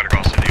ready? Try to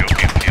cross into the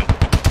opium field.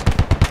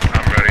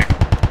 I'm ready.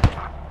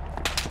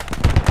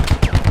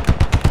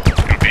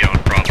 It's gonna be on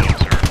Bravo,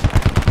 sir.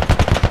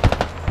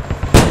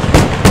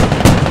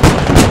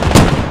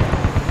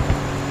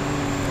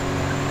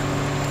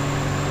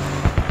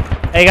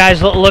 Hey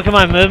guys, look at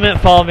my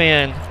movement. Follow me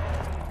in.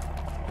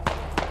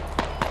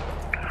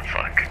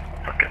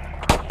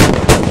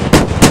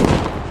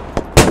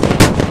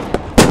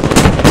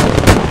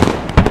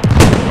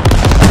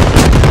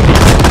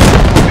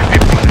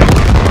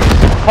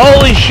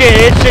 Holy shit,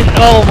 it's in,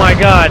 oh my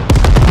god.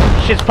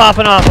 Shit's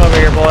popping off over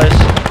here, boys.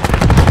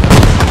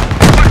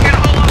 Fucking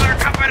all other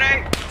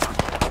company!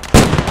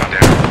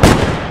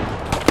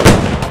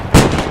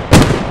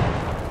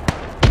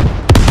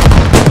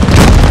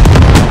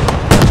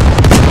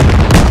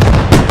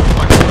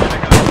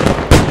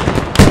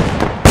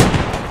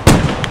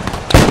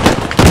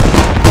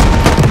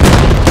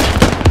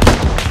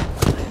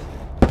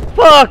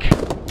 fuck?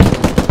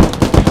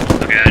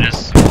 Okay, I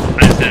just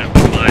hit him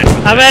with mine.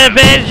 I'm out of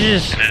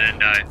bandages. And I didn't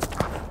die.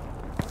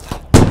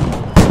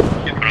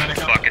 But I'm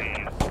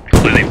fucking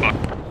completely fucked.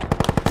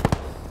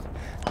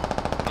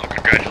 Oh,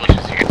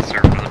 congratulations, you get to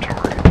serve another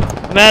tour.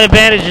 I'm out of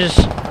bandages.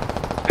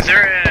 Is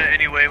there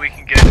any way we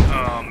can get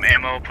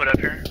ammo put up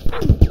here?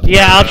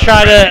 Yeah, I'll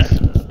try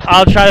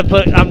to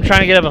put. I'm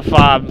trying to get up a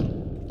fob.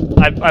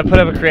 I put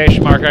up a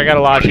creation marker. I got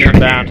a Logi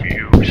inbound.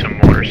 You some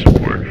mortar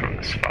support from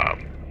this fob.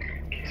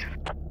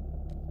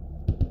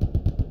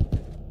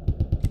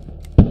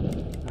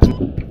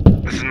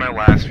 This is my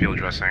last field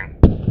dressing.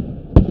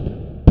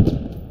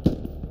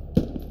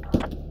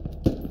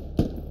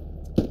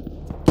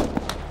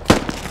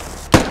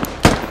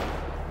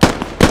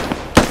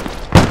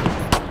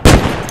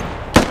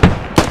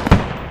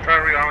 Try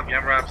to rearm with the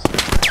MRAPs.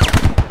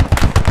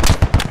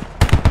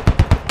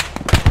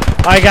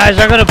 Alright guys,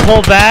 I'm gonna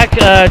pull back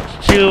to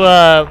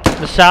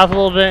the south a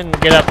little bit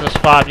and get up this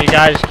fob. You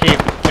guys keep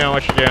doing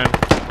what you're doing.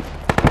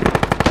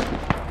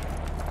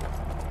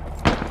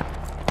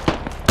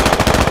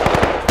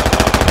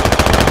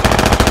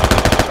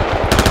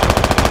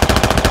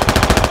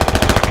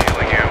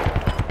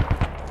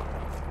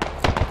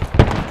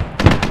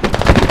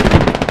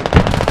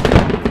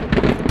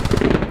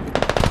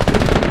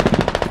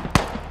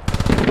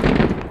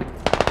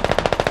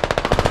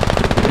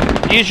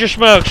 Use your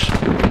smokes.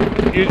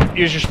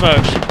 Use your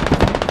smokes.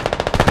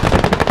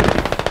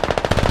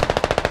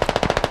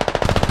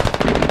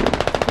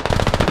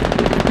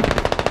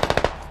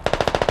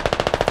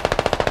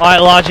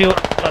 Alright, Logi.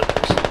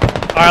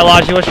 Alright,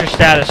 Logi, what's your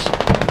status?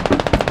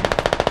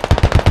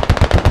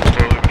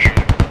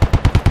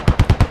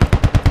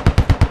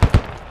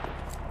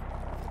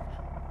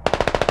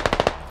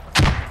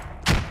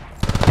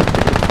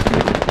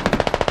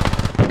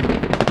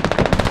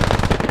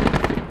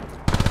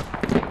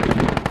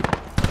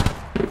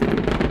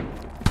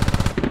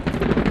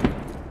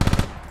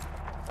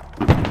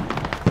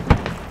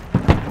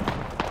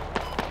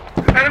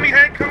 Enemy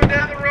tank coming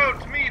down the road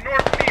to me,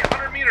 north of me,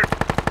 100 meters.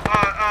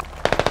 H714,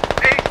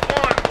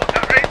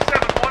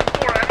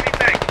 enemy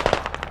tank.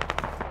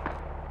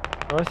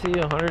 North of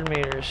you, 100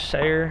 meters.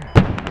 Sayer. 5,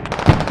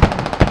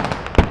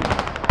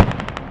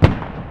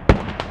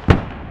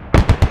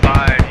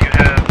 you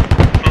have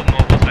foot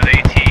mobiles with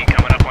AT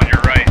coming up on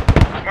your right.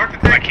 Mark the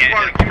tank.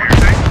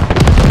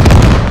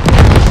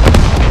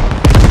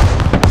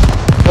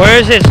 Where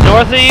is it? It's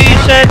north of you, you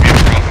said?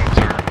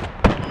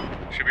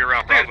 Should be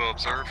around Bravo,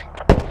 observe.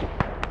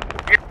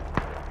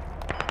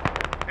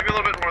 Maybe a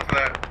little bit north of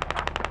that.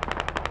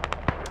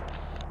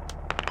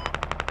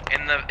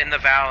 In the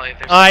valley.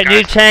 Alright,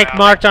 new tank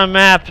marked on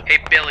map. Hey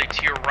Billy,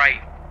 to your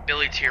right.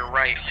 Billy, to your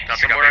right.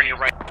 Somewhere on your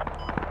right.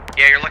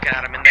 Yeah, you're looking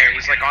at him in there.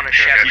 He's like on a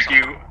shed or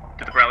something.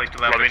 Did the Bradley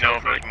still have Let me know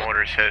if those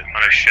mortars hit.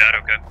 On a shed,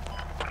 okay.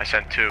 I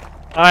sent 2.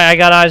 Alright, I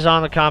got eyes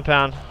on the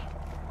compound.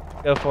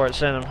 Go for it,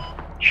 send him.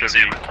 Should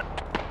be.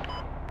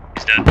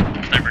 He's dead.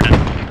 Sniper dead.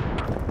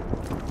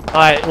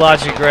 Alright,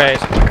 Logi,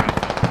 great.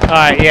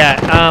 Alright, yeah,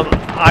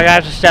 I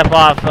have to step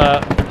off,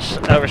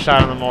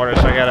 oversight on the mortar,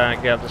 so I gotta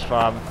get up this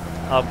fob.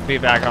 I'll be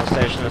back on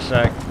station in a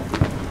sec.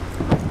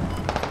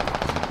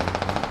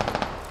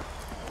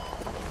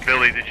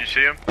 Billy, did you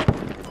see him?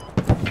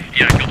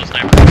 Yeah, I killed the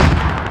sniper.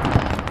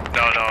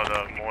 No,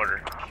 the mortar.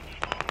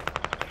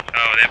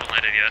 Oh, they haven't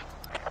landed yet.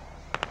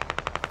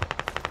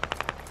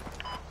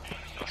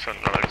 I'll send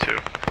another 2.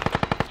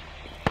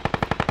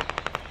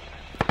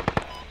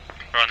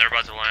 Ron, they're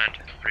about to land,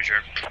 pretty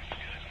sure.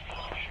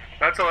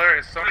 That's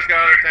hilarious. Somebody's got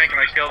out of the tank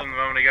and I killed him the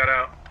moment he got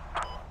out.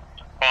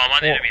 Oh, I'm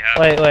on the enemy half.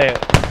 Wait.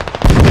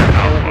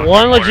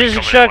 One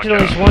logistics truck and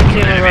at least one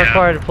team member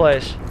required to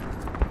place.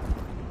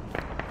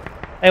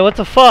 Hey, what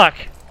the fuck?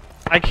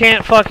 I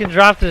can't fucking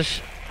drop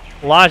this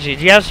Logi.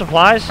 Do you have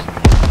supplies?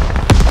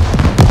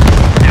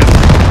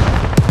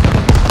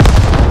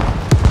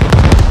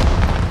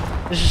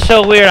 This is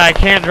so weird, I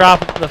can't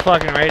drop the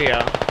fucking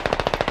radio.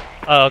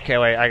 Oh, okay,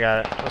 wait, I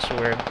got it. That's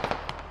weird.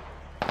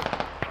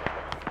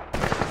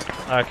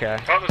 Okay.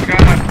 Oh, there's a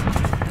guy.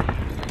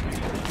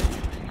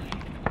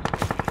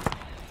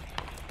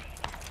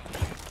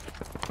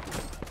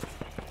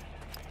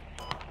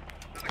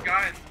 There's a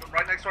guy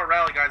right next to our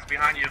rally, guys,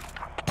 behind you.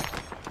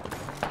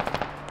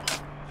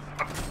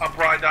 Up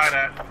where I died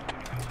at.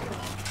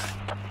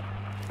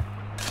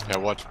 Yeah,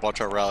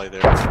 watch our rally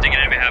there. Thinking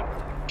enemy half.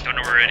 Don't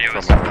know where radio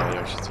is. From our rally,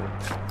 I should say.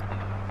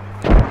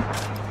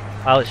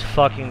 I'll just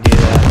fucking do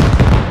that.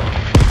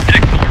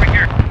 Nick, come over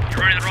here. You're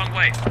running the wrong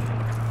way.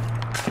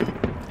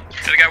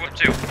 To the guy with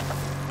 2.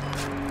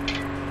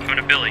 Going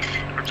to Billy.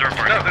 Observe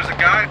mark. No, there's a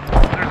guy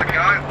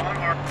on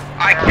our...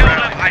 I killed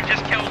him. I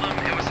just killed him.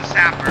 It was a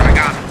sapper. I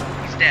got him.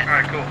 He's dead.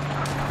 Alright, cool.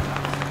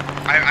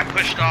 I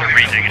pushed off. Where are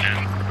you taking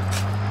him?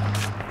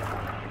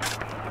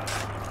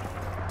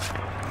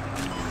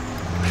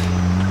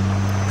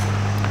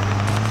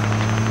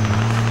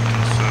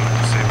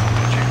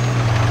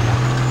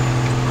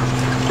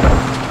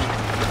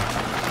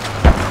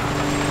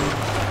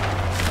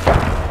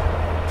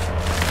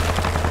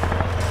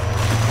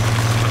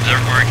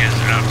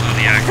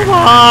 Come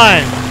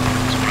on!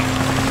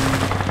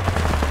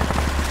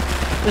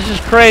 This is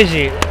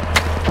crazy.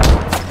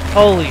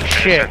 Holy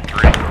shit.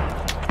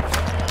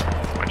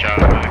 Watch out,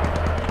 Mike.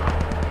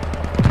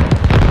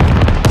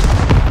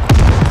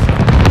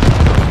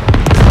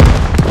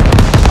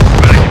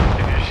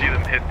 If you see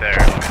them hit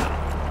there.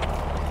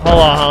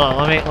 Hold on.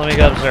 Let me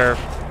go observe.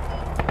 Oh,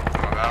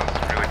 that was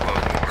really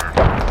close mortar.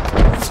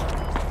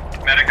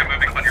 Medic, I'm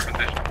moving on your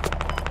position.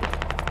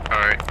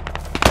 Alright.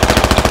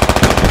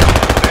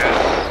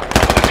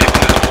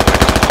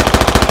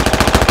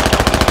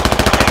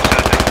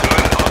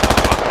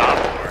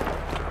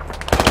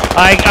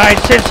 I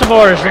sent some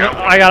orders.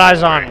 I got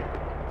eyes on.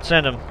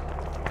 Send them.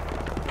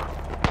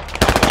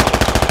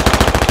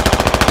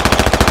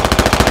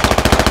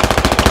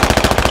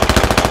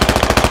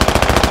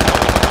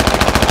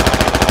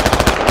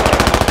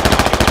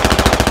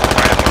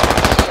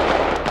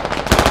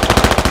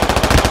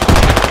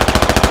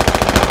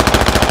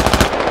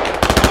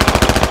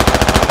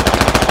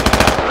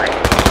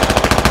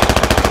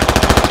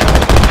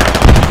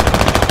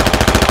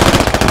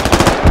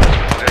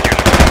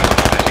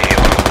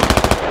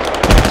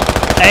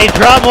 Hey,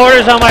 drop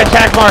mortars on my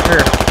attack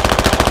marker.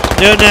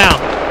 Do it now.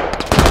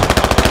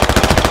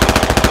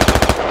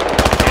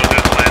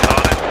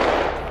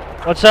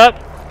 What's up?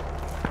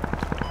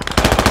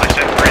 I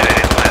said 3, they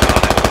didn't land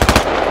on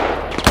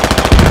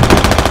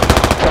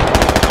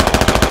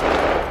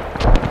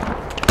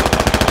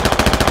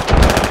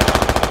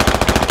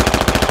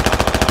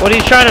What are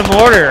you trying to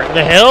mortar?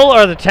 The hill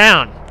or the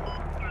town?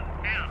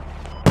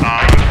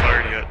 I haven't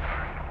fired yet.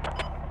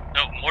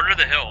 No, mortar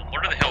the hill.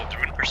 Mortar the hill.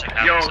 3%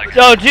 half a second.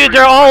 Yo, dude,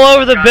 they're all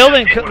over the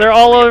building. They're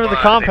all over the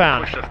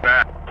compound.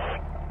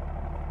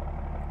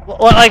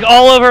 Like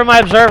all over my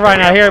observe right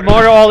now. Here,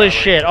 mortar all this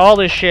shit. All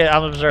this shit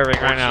I'm observing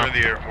right now. Mortars are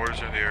in the air.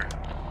 Mortars are in the air.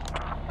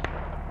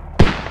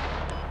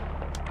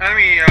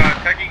 Enemy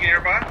techie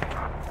nearby.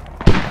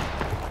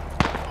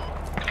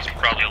 It's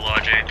probably a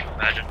Lodge 8,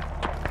 imagine.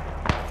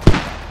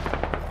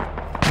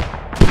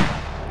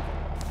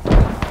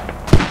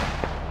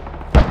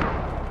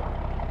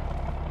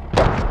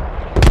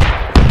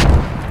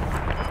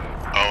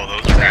 Oh,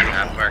 those are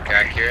beautiful. Mark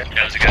accurate.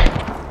 Yeah, was it good?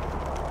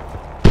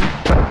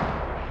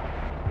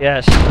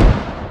 Yes.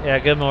 Yeah,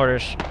 good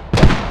mortars.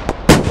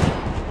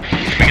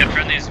 We got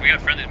friendlies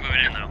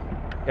moving in though.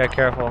 Yeah,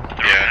 careful. They're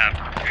on half.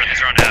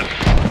 Friendlies are on half.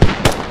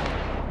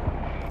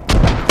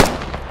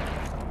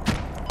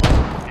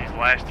 These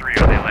last 3,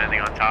 are they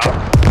landing on top?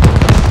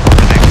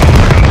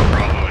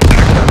 Bravo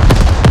attack.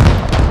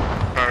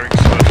 Firing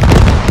switch.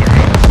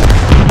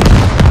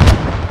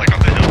 Like on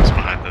the hills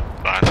behind the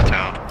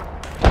town.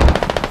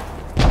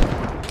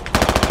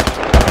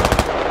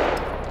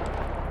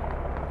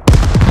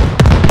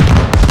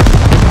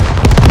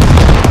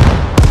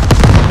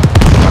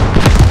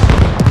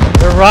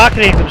 They're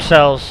rocketing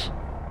themselves.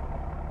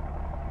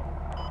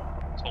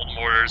 Hold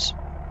mortars,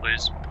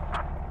 please.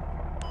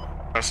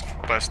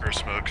 West or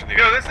smoke in the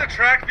Yo, this is a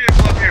track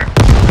vehicle up here.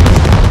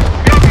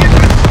 Yo,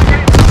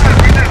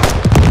 right now.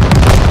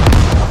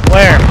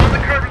 Where? On the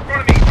curb in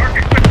front of me. Mark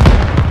it quick.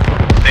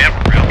 They have a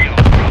rally on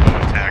the Bravo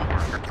attack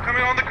marker. It's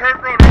coming on the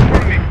curb road right in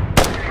front of me.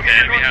 Okay,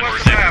 we have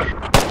Northwest of the map.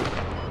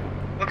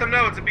 Let them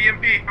know it's a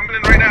BMP. Coming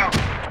in right now.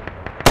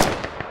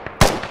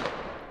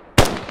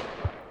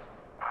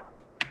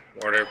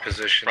 Mortar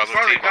position.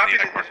 Charlie, copy.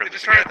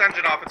 Just turn its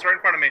engine off. It's right in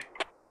front of me.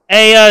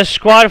 Hey,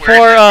 Squad 4,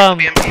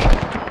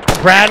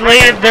 Bradley,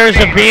 there's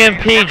a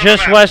BMP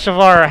just west of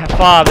our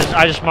fob.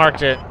 I just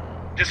marked it.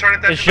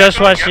 It's just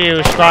west of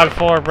you, Squad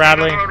 4,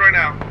 Bradley. Right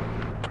now.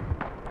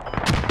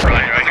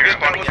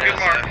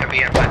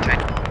 Heavy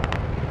anti-tank.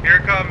 Here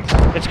it comes.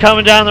 It's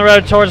coming down the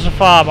road towards the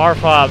fob, our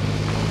fob.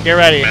 Get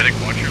ready. Medic,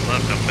 watch your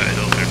left up that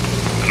hill there.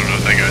 I don't know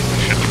if that guy's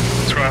shit.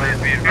 Squadron,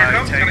 be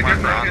advised, tank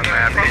marker on the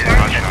map is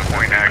on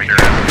point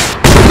accurate.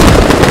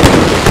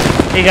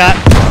 He got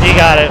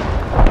it.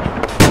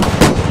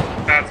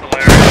 That's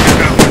hilarious.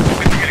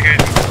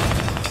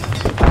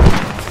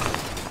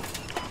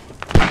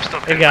 I'm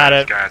still He got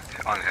it.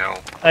 on hill.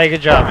 Hey,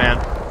 good job, man.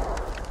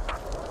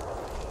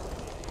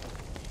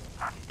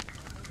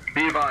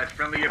 Be advised,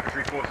 friendly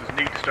infantry forces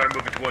need to start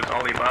moving towards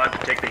Alibad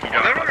to take the heat I'll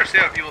off. never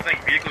understand how people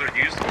think vehicles are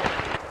useful.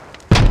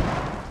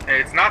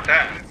 Hey, it's not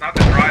that. It's not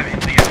the driving.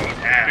 It's the enemy's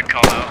ass. Good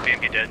call out.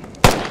 BMP dead.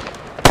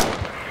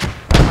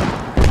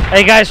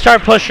 Hey, guys,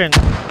 start pushing.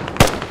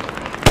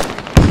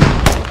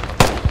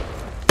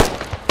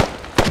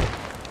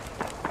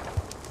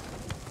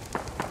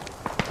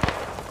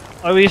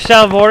 Are we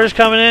still have mortars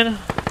coming in?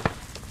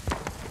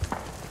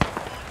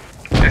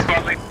 Hey,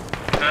 squad lead.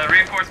 The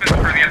reinforcements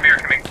for the enemy are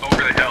coming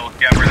over the hill.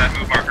 Yeah, where that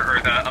move marker or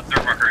the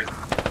observe marker is.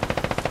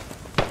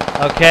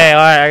 Okay,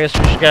 alright, I guess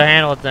we should go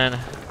handle it then.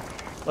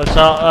 Let's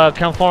all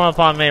come form up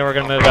on me, we're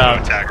gonna move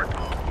out. Hey,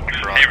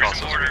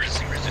 resume orders.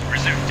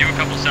 Do a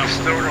couple south.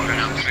 Still good.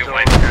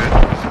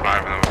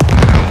 Five of them.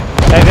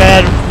 Hey, go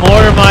ahead,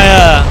 mortar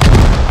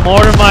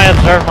my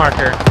observe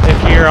marker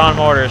if you're on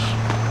mortars.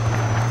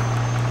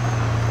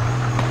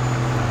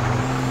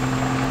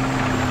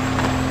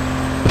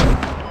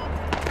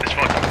 This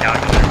fucking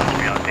calculator will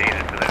be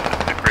outdated for the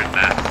grid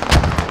map.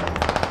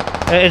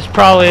 It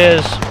probably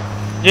is.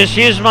 Just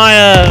use my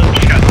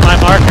my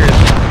markers.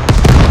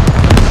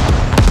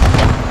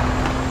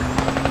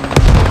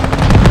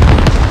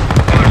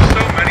 Oh, there's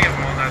so many of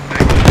them on that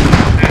thing.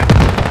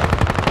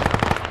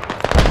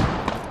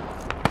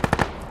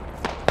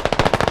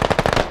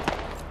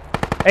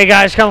 Hey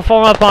guys, come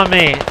form up on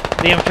me.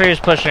 The infantry is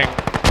pushing.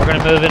 We're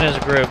gonna move in as a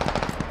group.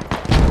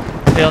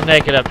 Feel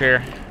naked up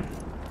here.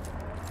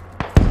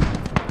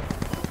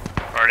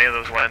 Are any of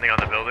those landing on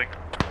the building?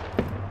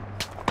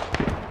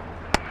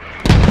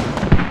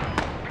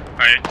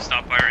 Alright,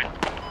 stop firing.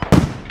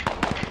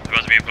 There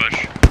must be a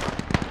push.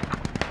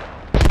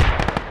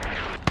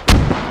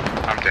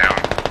 I'm down.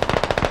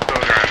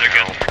 Those are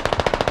good.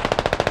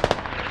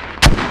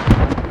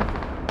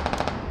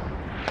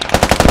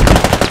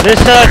 This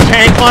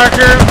tank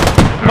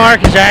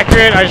mark is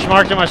accurate. I just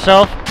marked it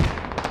myself.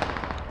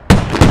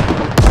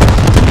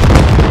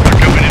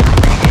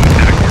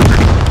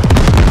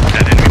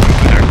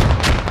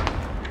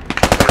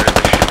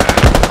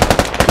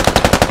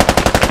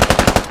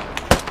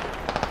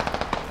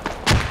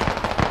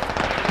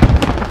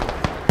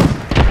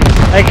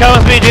 Hey, come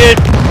with me, dude.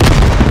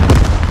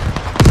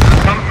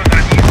 Coming from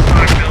that east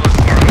side village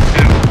apartment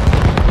too.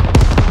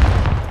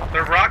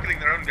 They're rocketing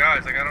their own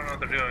guys. Like I don't know what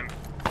they're doing.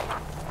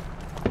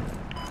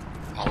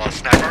 All on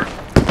sniper.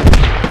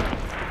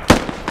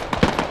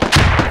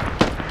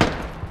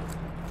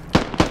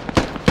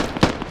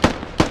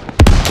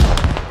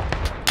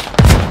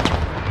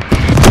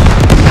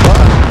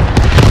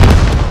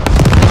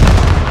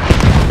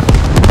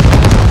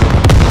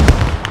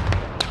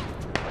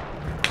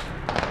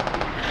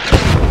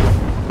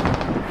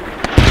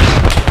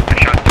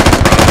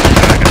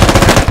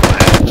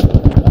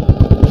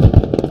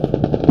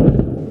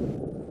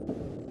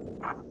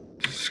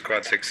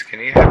 Squad 6, can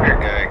you have your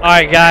guy...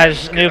 Alright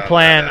guys, new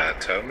plan.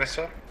 Tow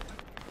missile?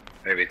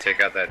 Maybe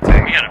take out that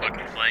tank. We got a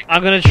fucking flank.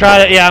 I'm gonna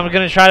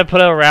try to put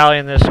a rally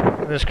in this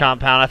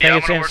compound. I think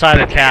it's inside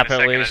the cap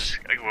at least.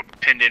 I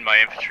pinned in my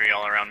infantry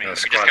all around me. No, We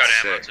just squad got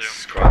 6. ammo too.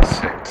 Squad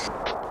 6.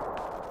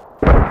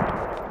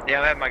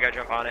 Yeah, I had my guy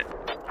jump on it.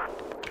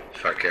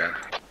 Fuck yeah.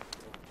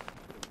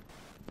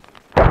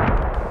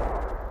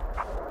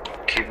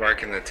 Keep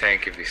marking the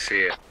tank if you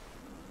see it.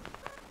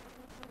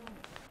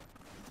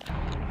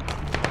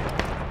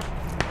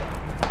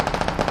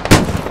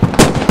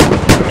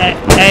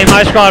 Hey,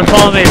 my squad,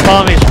 follow me,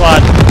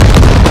 squad.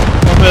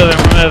 We're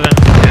moving.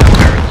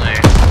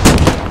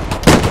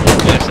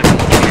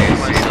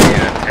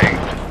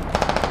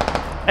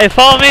 Hey,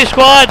 follow me,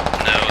 squad! No,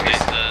 the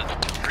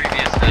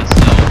previous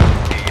SL,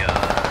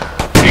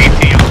 the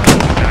AT on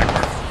the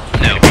backward.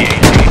 No, the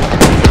AT.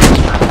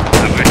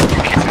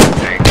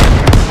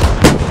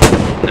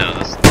 No,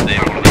 this, they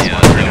already,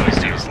 always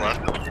do is left.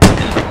 In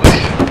a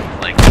bush,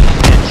 like an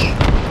inch.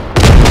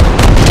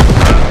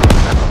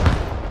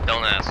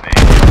 Don't ask me.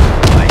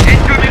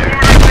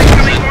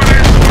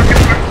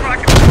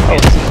 Oh,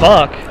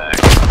 fuck.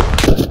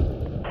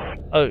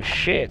 Oh,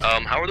 shit.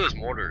 How are those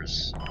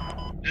mortars?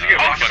 Did you get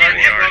rocket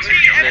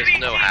garbage? There's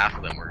no half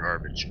of them were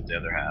garbage, but the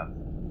other half.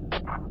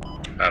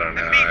 I don't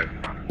know, I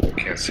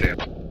can't see it.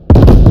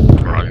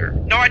 Roger.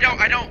 No, I don't.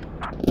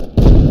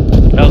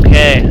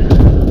 Okay.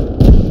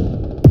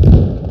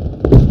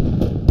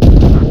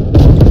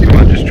 Come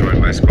on, just join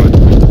my squad.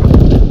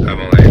 I'm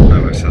only by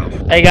myself.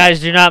 Hey guys,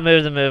 do not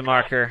move the move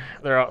marker.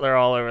 They're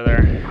all over there.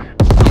 I'm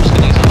just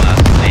gonna use the last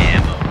of the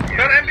ammo.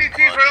 Got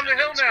MBTs right on the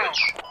hill now.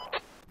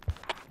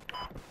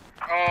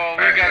 Oh,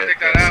 we gotta take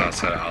that out.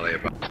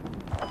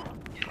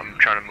 I'm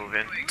trying to move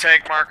in.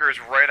 Tank marker is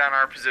right on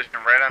our position,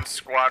 right on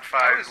squad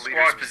 5's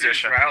leader's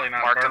position.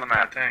 Marked on the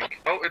map. Tank.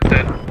 Oh, it's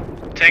dead.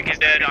 Tank is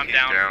dead, I'm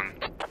down.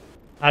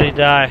 How'd he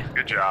die?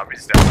 Good job,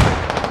 he's down.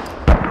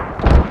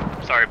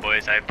 Sorry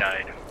boys, I've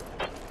died.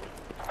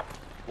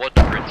 What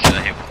bridge should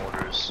I hit with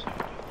mortars?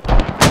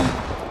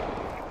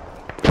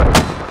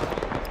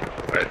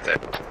 Right there.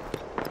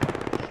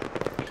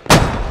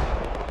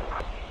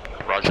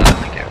 Roger that,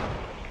 thank you.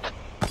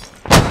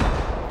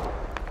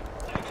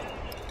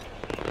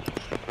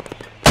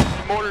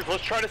 Mortars,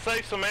 let's try to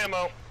save some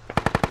ammo.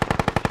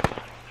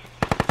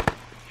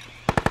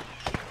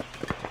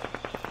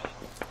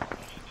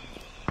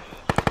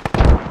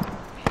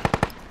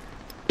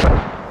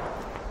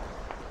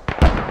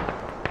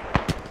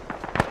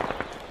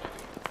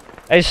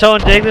 Hey,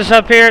 someone dig this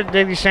up here.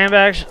 Dig these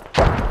sandbags.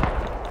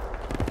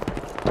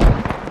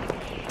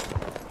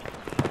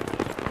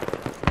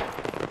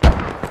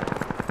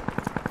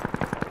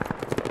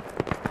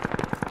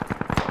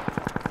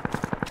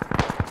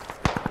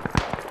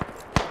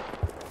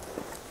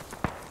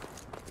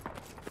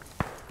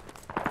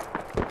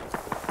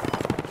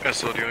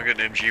 So do you want to get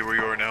an MG where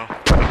you are now?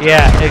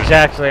 Yeah,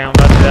 exactly. I'm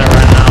about to do that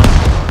right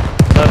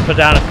now. Let's put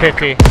down a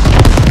 50. We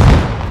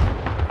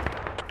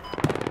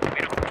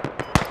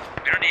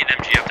don't need an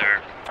MG up there.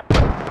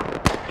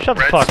 Shut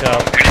the fuck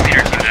up.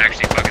 Meters can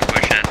actually fucking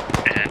push it.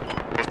 And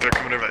Well, if they're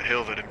coming over that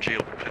hill, that MG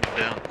will pin them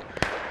down.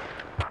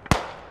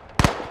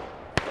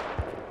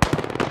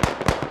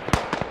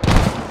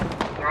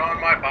 They're on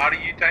my body,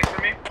 you tank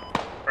for me?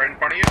 Right in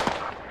front of you?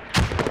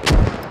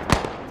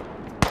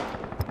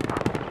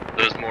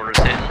 those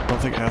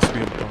think it has to be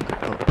in the bunker.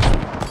 Oh.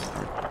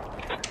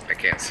 I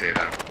can't see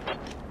that.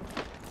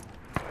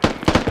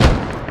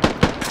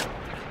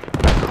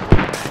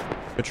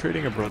 But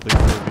trading a Bradley for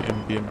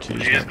BMT Did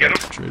is you just not get bad him?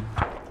 to trade.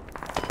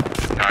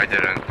 No, I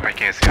didn't. I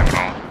can't see him at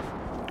all.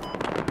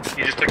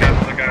 You just took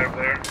out the guy over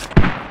there.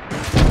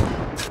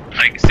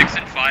 Like 6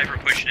 and 5 are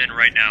pushing in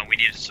right now. We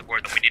need to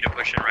support them. We need to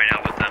push in right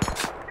now with them.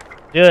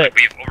 Do it. Like,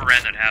 we've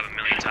overran that half a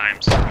million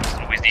times.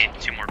 So we need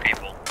 2 more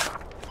people.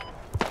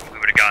 We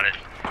would have got it.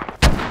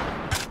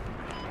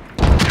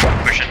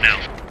 Push it now.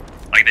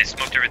 Like they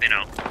smoked everything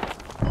out.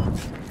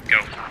 Go.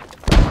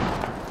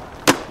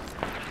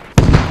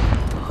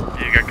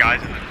 Yeah, you got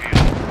guys in the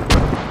field.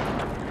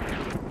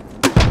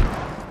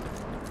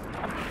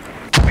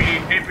 We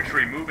need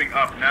infantry moving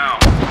up now.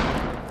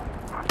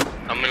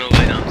 I'm gonna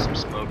lay down some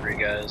smoke for you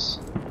guys.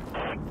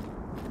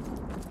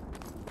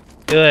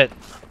 Do it.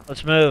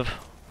 Let's move.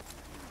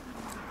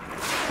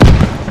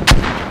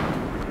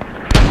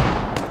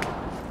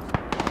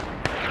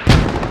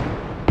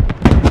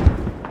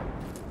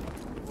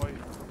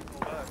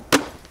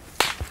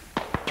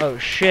 Oh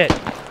shit.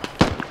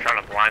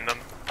 Trying to blind them.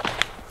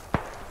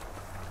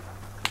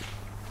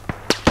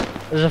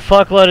 There's a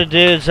fuckload of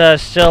dudes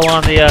still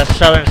on the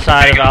southern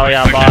side of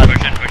Aliabad.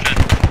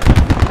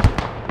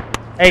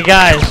 Hey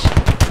guys,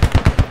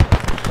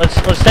 let's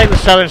take the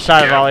southern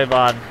side of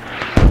Aliabad.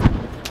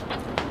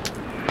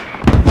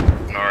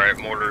 Alright,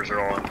 mortars are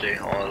all empty,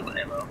 all out of the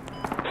ammo.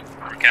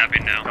 We're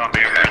capping now.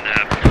 Copy. We're in the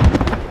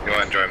Go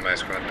ahead and join my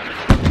squad.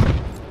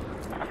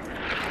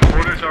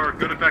 Orders are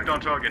good effect on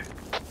target.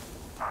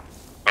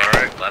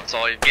 Alright, that's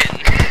all you're getting.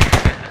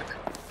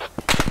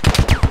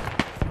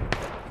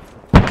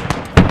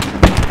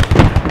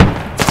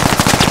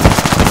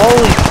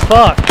 Holy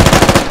fuck.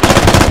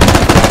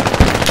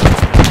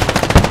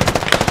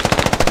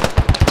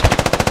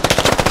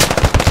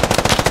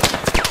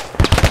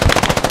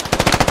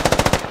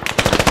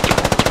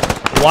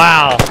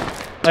 Wow.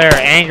 They're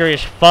angry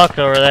as fuck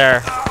over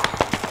there.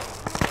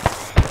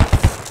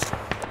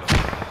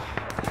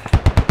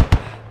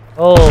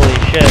 Holy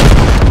shit.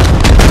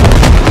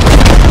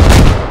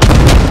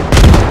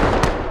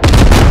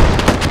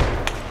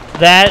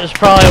 That is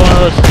probably one of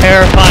the most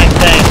terrifying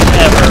things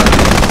ever.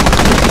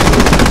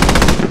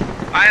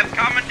 I have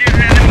commandeered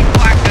an enemy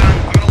flak gun.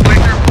 I'm gonna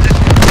light their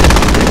position.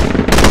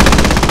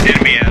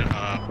 Enemy at,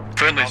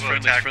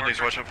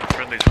 friendlies, watch out for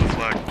friendlies with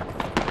flag.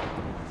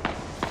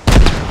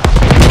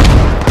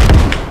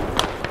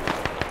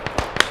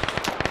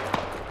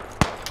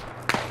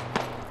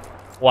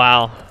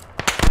 Wow.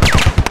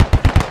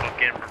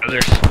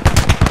 Yes.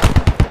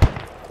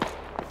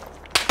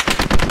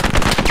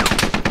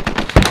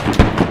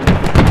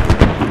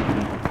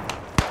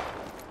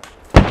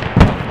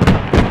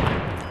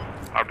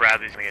 Our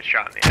Bradley's gonna get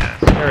shot in the ass.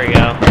 There we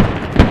go.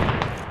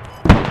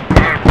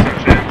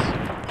 100% chance.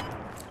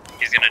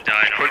 He's gonna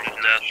die an honorable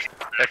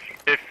death.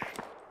 If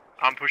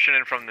I'm pushing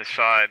in from this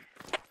side,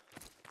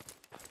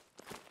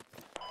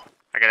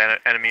 I got an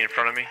enemy in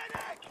front of me.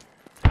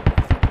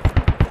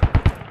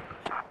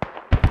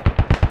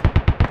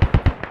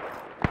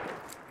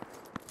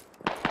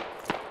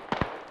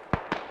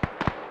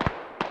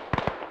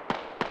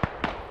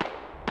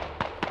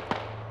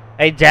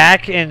 Hey,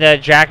 Dak and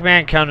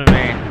Jackman, come to me.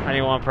 I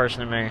need one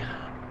person to me.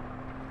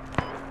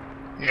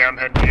 Yeah, I'm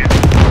heading to you.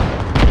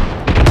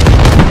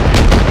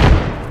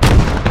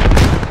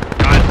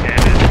 God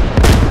damn it.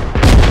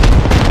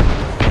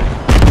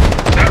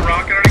 That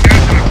rocket already got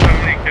so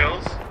many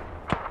kills.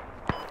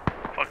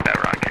 Fuck that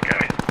rocket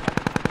guy.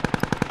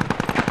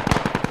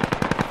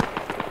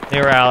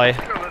 New rally.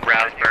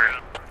 Raspberry.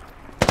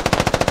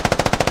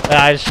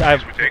 I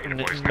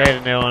made a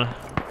new one.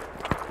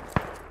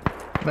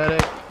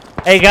 Medic.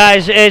 Hey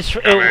guys,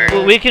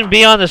 we can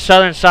be on the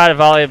southern side of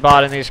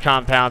Aliabad in these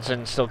compounds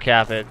and still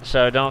cap it,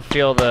 so don't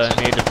feel the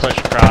need to push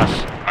across.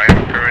 I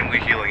am currently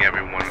healing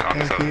everyone on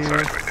the southern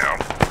side right now.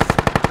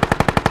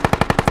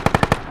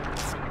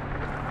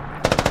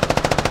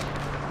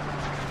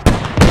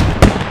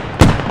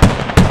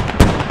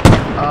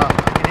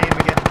 Your name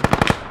again?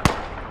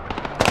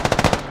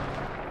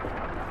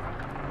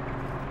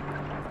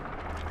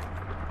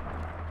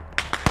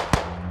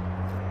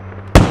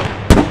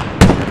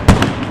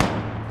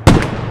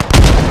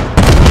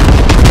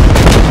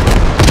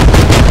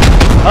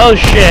 Oh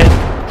shit!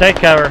 Take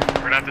cover.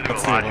 We're gonna have to do a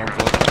lot here.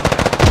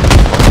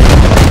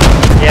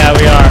 Yeah,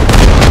 we are.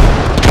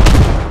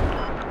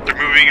 They're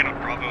moving in a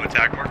Bravo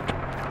attack mark.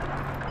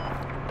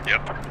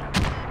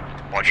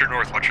 Yep. Watch your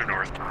north, watch your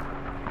north.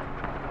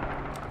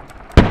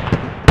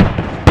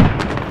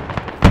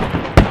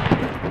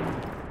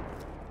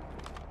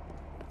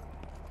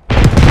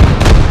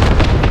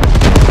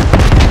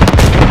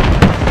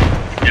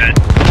 Yeah,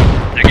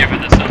 they're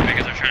giving this up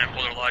because they're trying to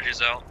pull their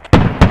lodges out.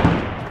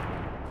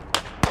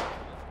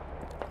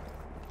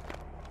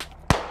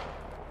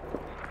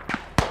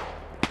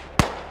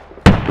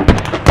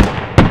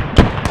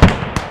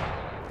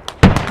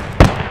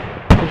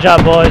 Good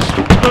job, boys.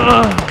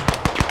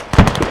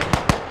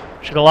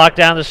 Should have locked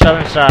down the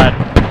southern side.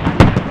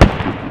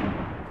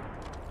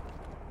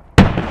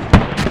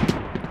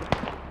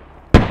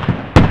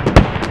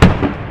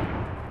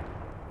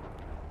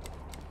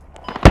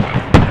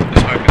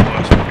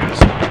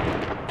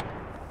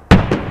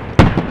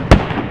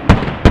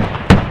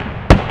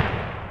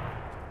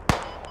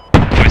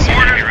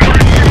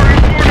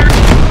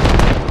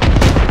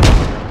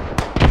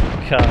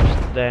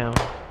 cuffed. Damn.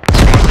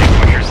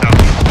 Watch your south.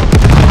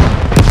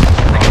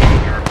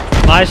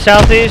 My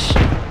southeast?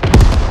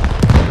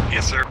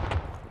 Yes, sir.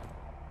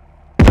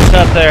 What's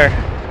up there?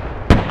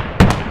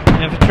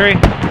 Infantry?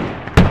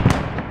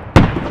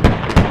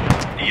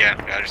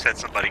 Yeah, I just had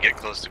somebody get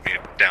close to me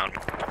and down.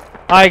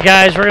 Alright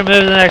guys, we're gonna move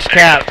to the next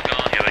cap.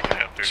 Yeah, they can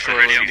have their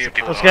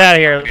Let's get out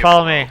of here.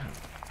 Follow me.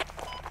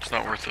 It's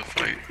not worth the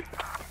fight.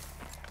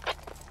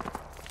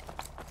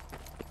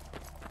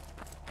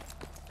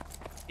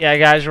 Yeah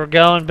guys, we're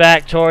going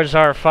back towards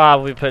our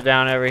fob we put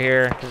down over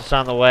here because it's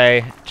on the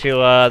way to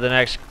the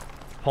next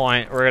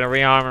point. We're gonna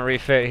rearm and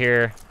refit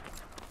here.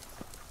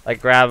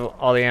 Like grab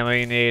all the ammo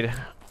you need.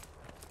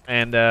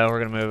 And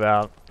we're gonna move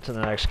out to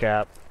the next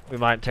cap. We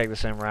might take the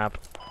same ramp.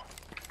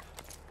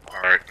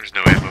 Alright, there's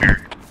no ammo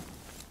here.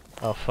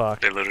 Oh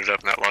fuck. They loaded up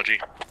in that logi.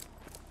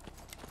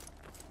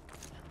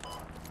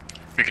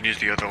 We can use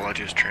the other lodge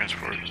as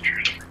transport.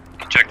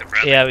 Check the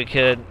breath. Yeah, we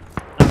could.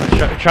 I'm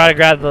gonna try to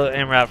grab the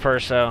MRAP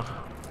first though.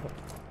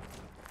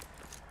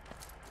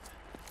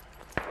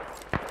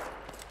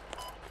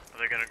 Are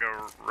they gonna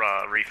go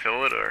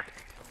refill it or?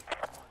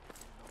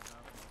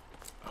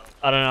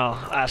 I don't know.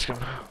 Ask him.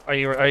 Are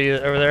you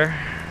over there?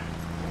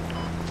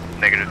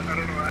 Negative.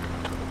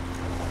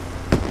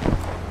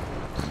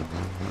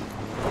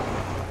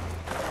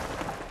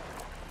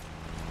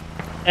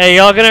 Hey,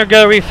 y'all gonna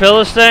go refill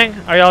this thing?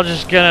 Or y'all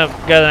just gonna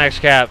go to the next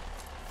cap?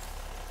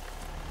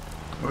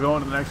 We're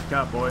going to the next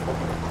cap, boy. You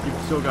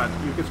can still got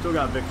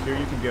Vix here.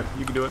 You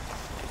can do it.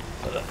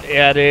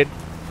 Yeah, dude.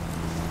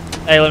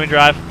 Hey, let me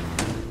drive.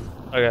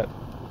 Okay.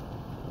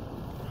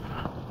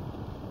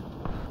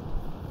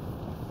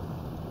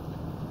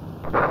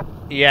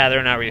 Yeah,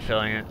 they're not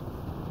refilling it.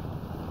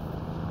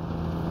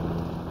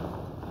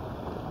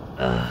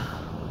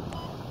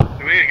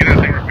 Do we get that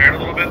thing repaired a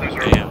little bit? There's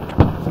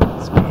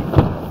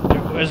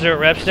Is there a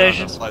rep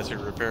station? Slicer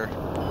repair.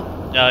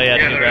 No,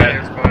 yeah, too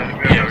bad.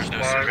 There's no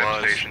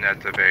rep station at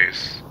the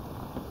base.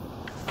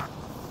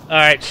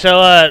 Alright,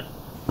 so,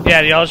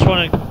 yeah, do y'all just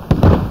want to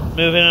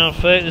move in on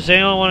foot? Does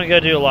anyone want to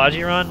go do a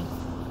logi run?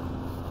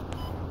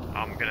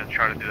 I'm gonna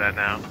try to do that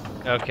now.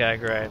 Okay,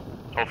 great.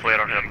 Hopefully I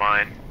don't hit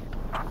mine.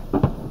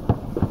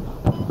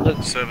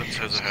 Sevens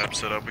has a hab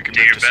set up. We can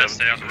Do move your to best,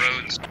 stay seven on the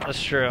roads.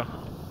 That's true.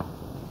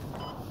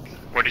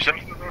 What'd you say?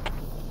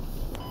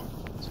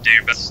 Do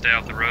your best to stay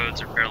off the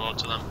roads or parallel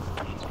to them.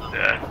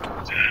 Yeah.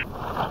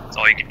 That's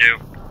all you can do.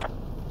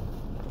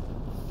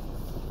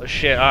 Oh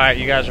shit, alright,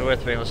 you guys are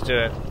with me, let's do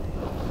it.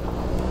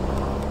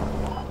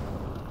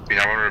 You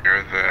know what to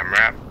repair the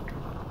map?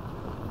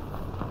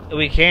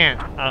 We can't.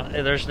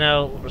 There's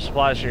no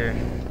supplies here.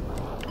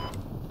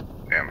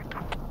 Damn.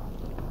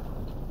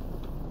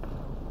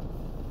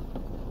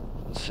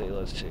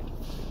 Let's see.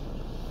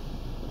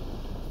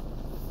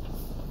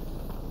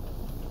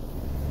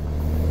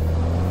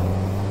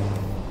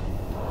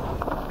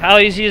 How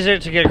easy is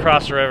it to get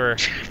across the river?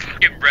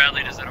 Fucking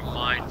Bradley doesn't have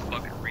mind,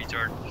 fucking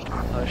retard.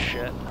 Oh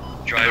shit.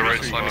 Drive the right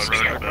right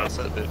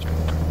side of that bitch.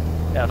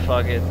 Yeah,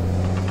 fuck it.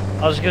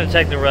 I was gonna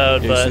take the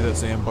road, Yeah, but... you see that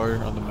sandbar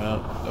on the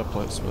map? That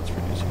place, so that's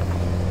pretty easy.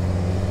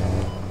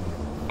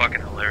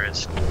 Fucking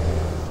hilarious.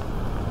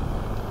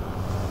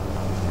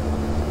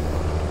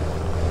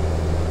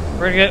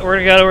 We're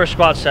gonna go to where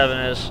spot 7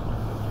 is.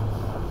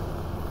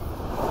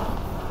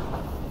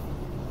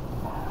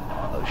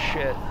 Oh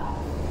shit.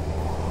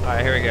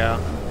 Alright, here we go.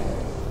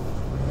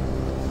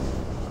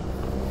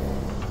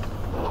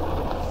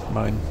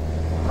 Mine.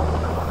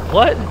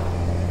 What?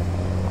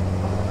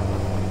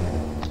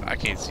 I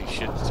can't see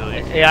shit until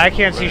you. Yeah, I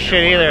can't see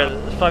shit either.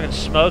 There's fucking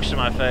smokes in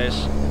my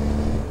face.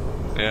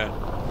 Yeah.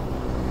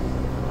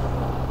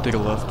 Take a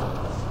left.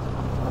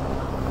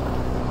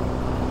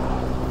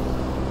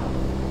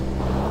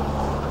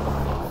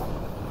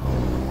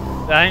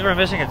 I think we're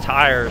missing a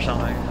tire or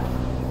something.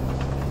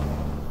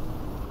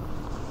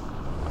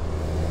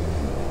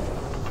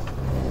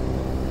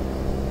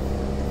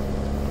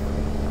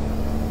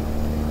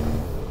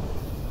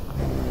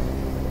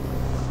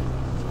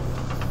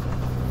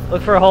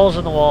 Look for holes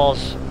in the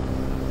walls.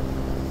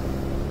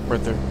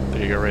 Right there.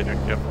 There you go, right there.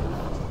 Yep.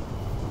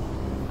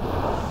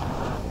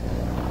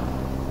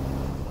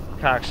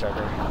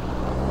 Cocksucker.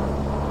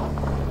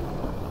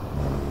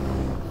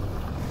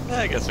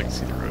 I guess I can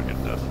see the road good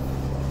enough.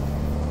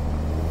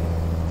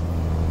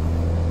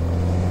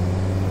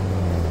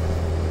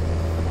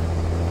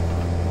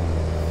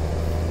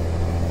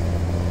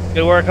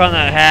 Good work on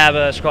that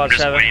hab, squad I'm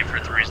just 7. waiting for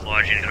 3's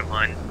lodging to get a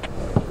mine.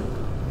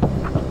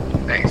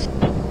 Thanks.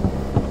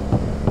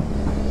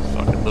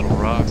 Fucking little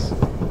rocks.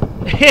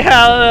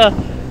 Yeah,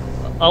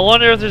 I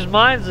wonder if there's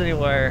mines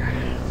anywhere.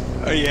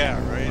 Oh yeah,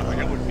 right? Like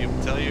I wouldn't be able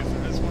to tell you if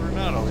there is one or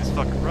not. All these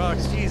fucking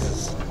rocks,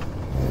 Jesus.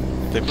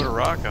 If they put a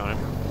rock on it,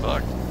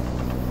 fuck.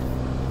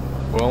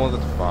 Well,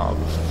 it's Bob,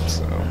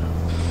 so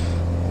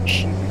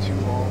shouldn't be too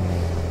long.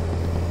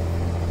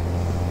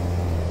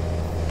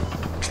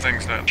 This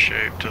thing's not in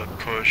shape to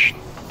push,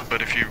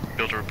 but if you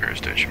build a repair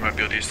station, you might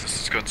be able to use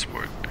this as gun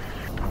support.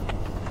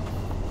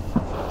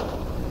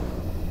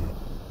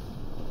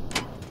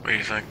 What do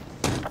you think?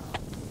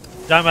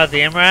 Talking about the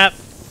MRAP?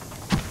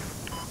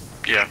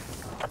 Yeah.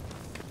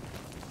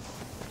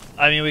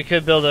 I mean, we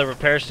could build a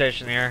repair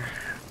station here.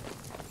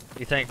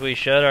 You think we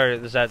should, or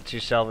is that too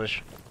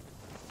selfish?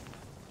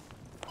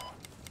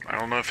 I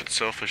don't know if it's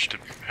selfish to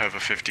have a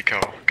 50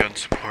 cal gun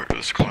support with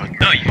a squad.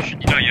 No, you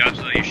should. No, you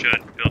absolutely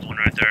should build one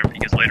right there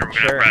because later we're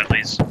gonna have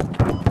Bradleys. You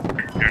know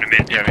what I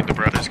mean? Yeah, I mean the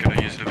Bradley's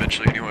gonna use it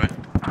eventually anyway.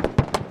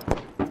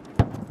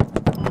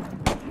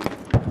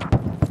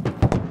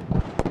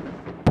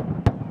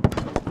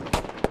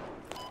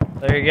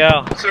 There you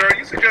go. Sir, are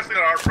you suggesting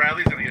that our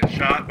Bradley's gonna get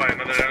shot by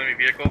another enemy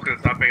vehicle because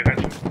it's not paying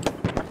attention?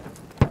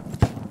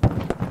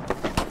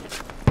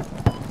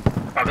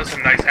 Oh, this is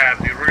a nice hab,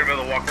 dude. We're gonna be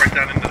able to walk right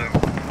down into them.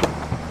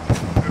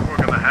 We're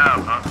gonna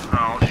have, huh?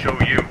 I'll show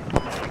you.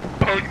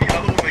 Oh, look at the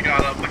other one they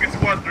got up. Look at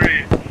squad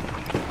 3.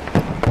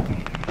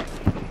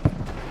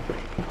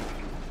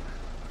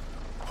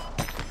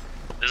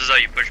 This is how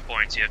you push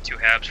points. You have 2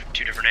 habs from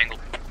 2 different angles.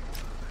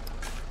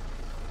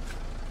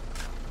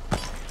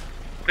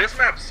 This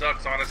map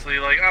sucks, honestly.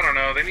 Like, I don't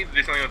know. They need to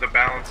do something with the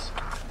balance.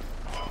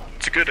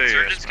 It's a good AS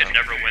Insurgents map. can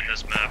never win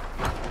this map.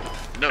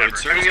 No,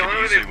 Insurgents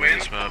can easily win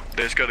this map.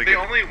 They just gotta They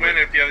only win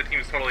if the other team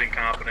is totally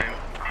incompetent.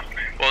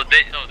 Well,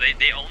 they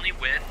only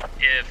win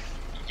if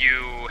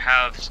you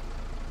have,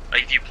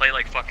 like, if you play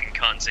like fucking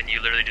cunts and you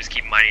literally just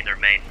keep mining their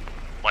main,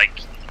 like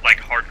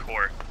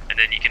hardcore, and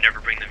then you can never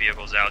bring the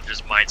vehicles out.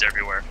 Just mines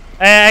everywhere.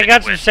 Hey, I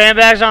got some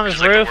sandbags on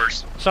this roof.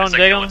 Someone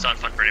dig them. It's not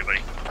fun for anybody.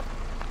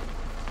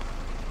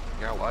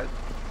 Yeah, what?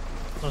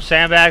 Some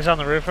sandbags on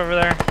the roof over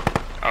there.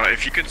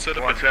 If you can set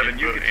up 1-7,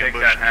 you can take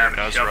ambush that hab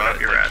near and shove it up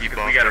Nazareth, your like ass, keep 'cause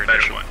off we got a their better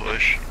initial one.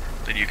 push,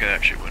 then you can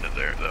actually win it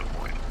there at that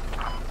point.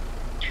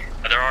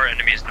 There are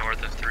enemies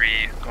north of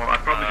 3. Well, I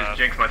probably just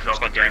jinxed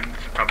myself again.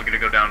 It's probably gonna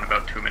go down in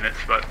about 2 minutes,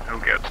 but who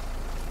cares?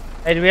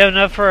 Hey, do we have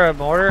enough for a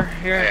mortar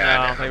here? Yeah,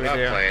 No, I'm maybe not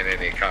we do. playing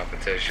any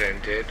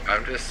competition, dude.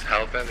 I'm just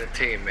helping the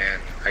team,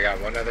 man. I got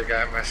one other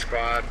guy in my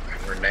squad,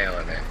 and we're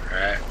nailing it,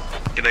 alright?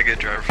 Can I get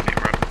a driver for the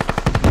MRAP?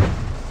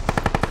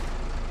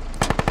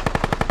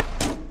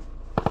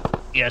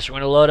 Yes, we're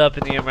gonna load up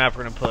in the MRAP,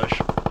 we're gonna push.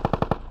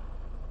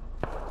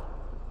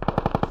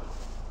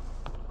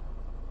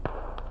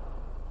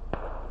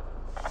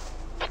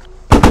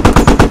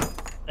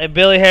 Hey,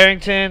 Billy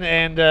Harrington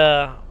and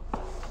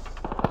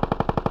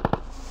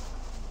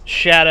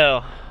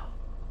Shadow,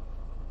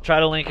 try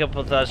to link up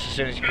with us as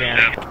soon as you can.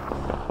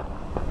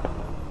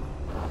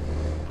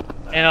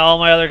 And all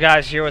my other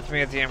guys here with me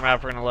at the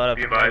MRAP, we're gonna load up.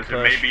 Be advised,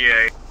 there may be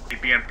a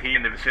BMP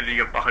in the vicinity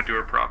of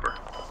Bahadur proper.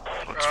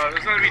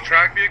 There's gonna be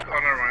track vehicle. Oh,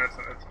 never mind.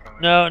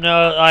 That's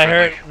No, I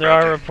heard there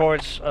are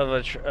reports of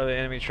an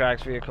enemy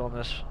tracked vehicle in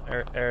this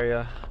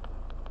area.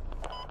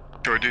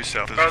 Or due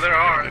south. Oh, there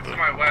are. It's to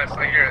my west.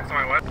 I hear it. It's to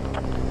my west.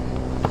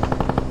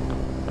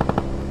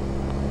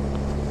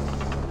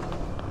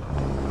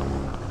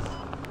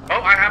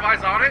 Oh, I have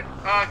eyes on it.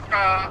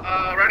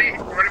 Ready?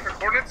 Ready for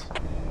coordinates?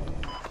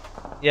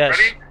 Yes.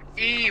 Ready?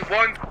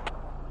 E1.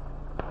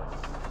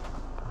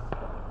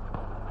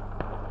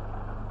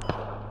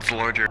 It's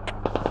larger.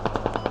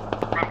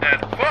 I'm dead.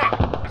 Fuck!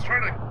 I was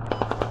trying to.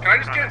 Can I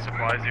just get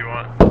supplies you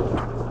want?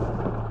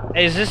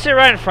 Hey, is this it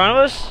right in front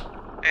of us?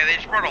 Hey, they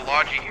just brought a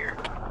Logi here.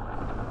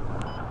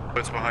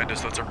 It's behind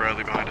us. That's a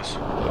Bradley behind us.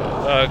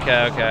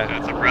 Okay.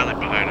 That's a Bradley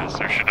behind us.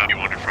 There should not be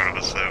one in front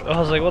of us, though. I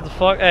was like, what the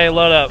fuck? Hey,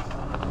 load up.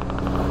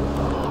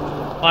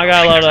 My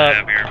guy, load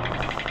up.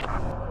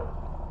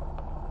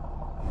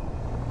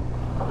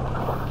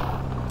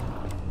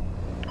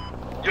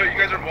 Yo, you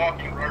guys are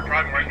walking or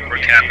driving right into We're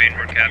capping.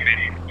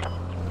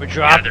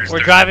 We're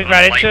driving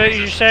right into it,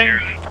 you're saying?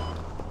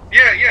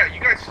 Yeah, you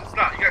guys should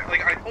stop. You guys,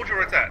 like, I told you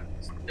where it's at.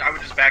 I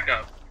would just back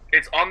up.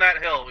 It's on that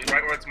hill,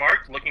 right where it's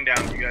marked, looking down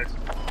at you guys.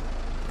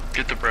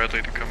 Get the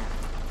Bradley to come.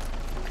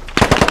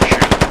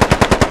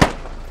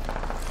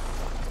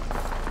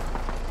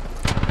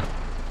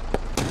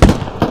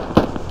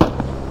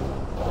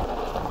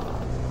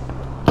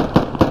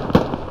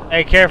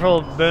 Hey,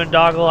 careful,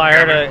 boondoggle. I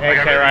heard a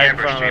AK right in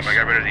front of us. I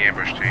got rid of the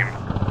ambush team.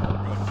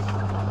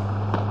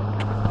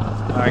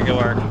 Alright, good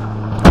work.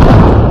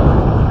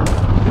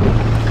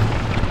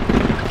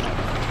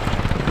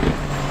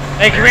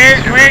 Hey, come here,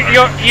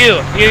 you. Come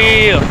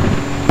here.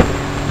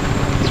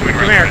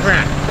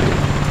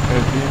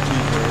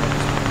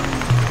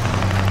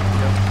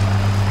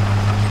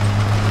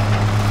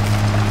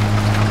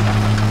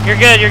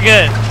 You're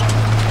good.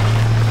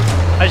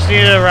 I just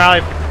needed a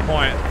rally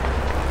point.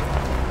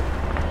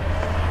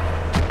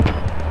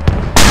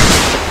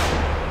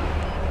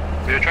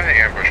 They're trying to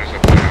ambush us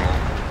up the hill.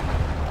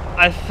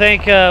 I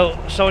think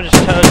someone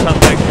just towed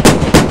something.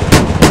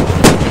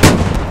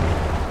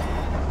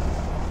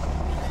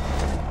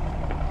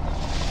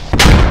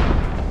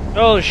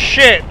 Oh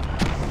shit!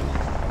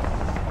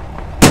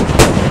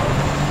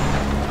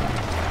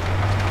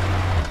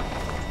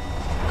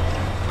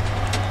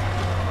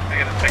 I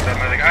gotta take that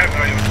medic. I have no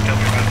idea what killed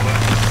me, by the way.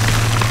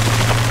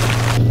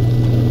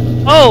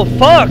 Oh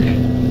fuck!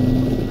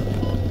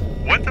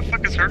 What the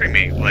fuck is hurting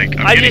me? Like,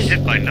 I'm getting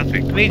hit by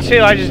nothing. Me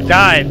too, I just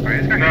died. No,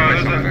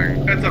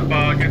 it's a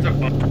bug. It's a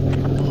bug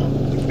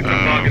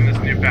in this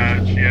new new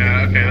patch.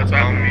 Yeah, okay, that's what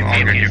happened.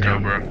 I'll get you,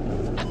 Cobra.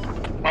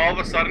 All of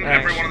a sudden,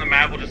 everyone on the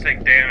map will just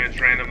take damage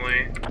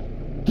randomly.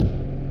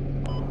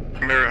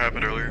 Mirror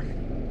happened earlier.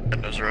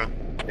 And Nozra.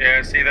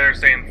 Yeah, see, they're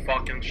saying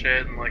fucking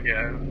shit and like,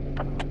 yeah.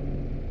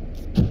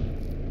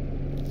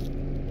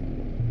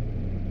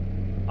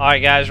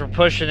 Alright guys, we're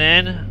pushing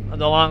in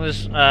along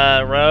this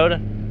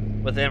road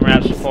with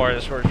MRAP support.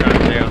 That's what we're trying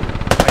to do.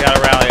 I got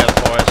a rally up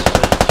for us,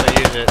 so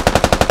use it.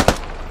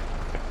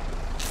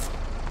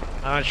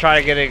 I'm gonna try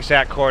to get an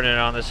exact coordinate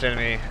on this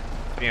enemy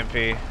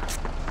BMP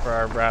for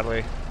our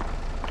Bradley.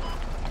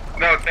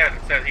 No, it's dead.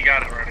 He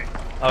got it already.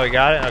 Oh, he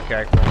got it?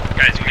 Okay, cool.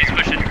 Guys, please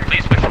push into the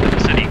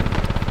city.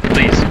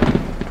 Please.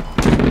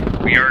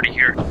 We already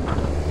here.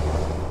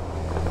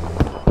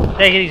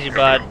 Take it easy,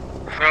 bud.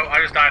 No,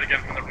 I just died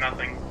again from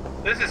nothing.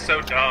 This is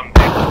so dumb.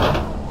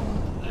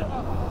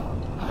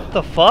 What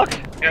the fuck?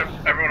 Yep,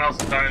 everyone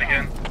else is dying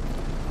again.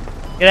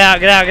 Get out,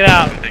 get out, get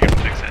out. I think I'm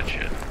gonna fix that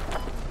shit.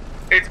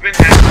 It's been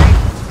happening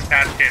since this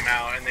patch came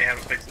out and they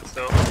haven't fixed it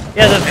still.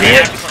 Yeah, the vehicle.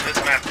 It happens on this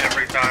map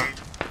every time.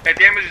 It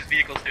damages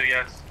vehicles too,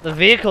 yes. The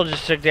vehicle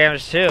just took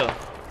damage too.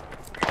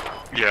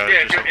 Yeah,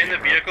 if you're in the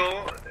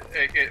vehicle,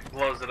 it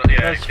blows it up.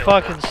 Yeah, that's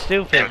fucking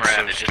stupid.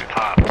 MRAP, it just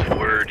popped.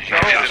 Word. Did you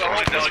guys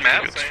on this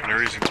map? For no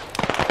reason.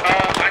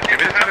 I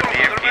think it happened on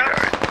other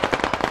maps.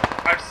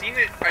 I've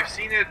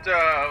seen it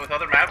with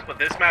other maps, but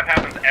this map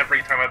happens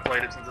every time I've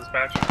played it since this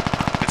patch.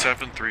 It's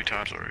happened 3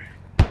 times already.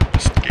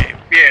 This game.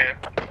 Yeah.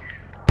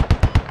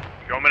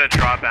 You want me to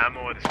drop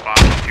ammo with this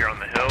box up here on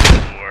the hill,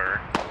 or?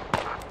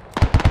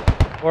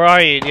 Where are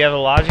you? Do you have a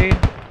Logi?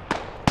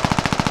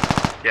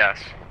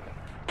 Yes.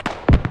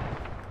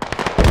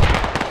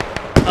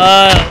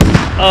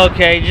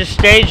 Okay, just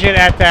stage it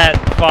at that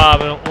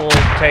fob and we'll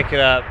take it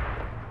up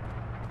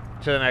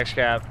to the next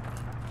gap.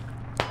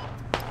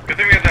 Good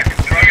thing we have that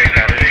construction.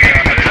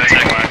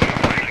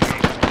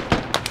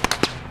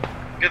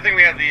 Good thing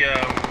we have the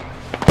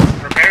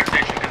repair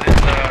station because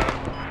it's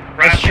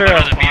that's true.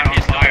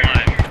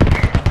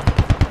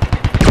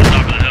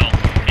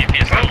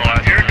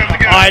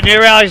 Alright, new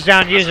rally's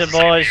down. Use it,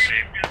 boys.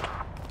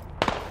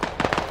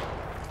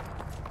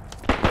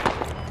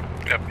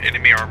 Yep,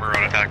 enemy armor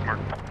on attack mark.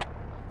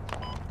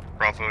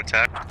 Bravo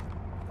attack.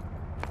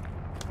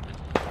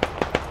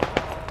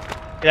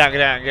 Get down, get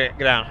down, get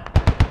down.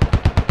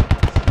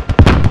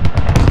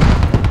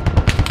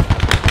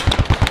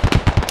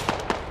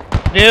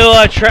 New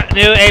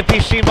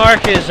APC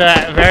mark is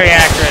very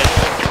accurate.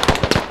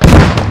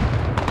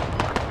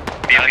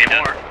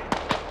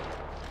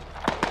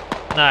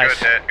 Nice.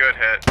 Good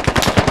hit.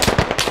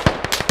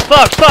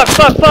 Fuck!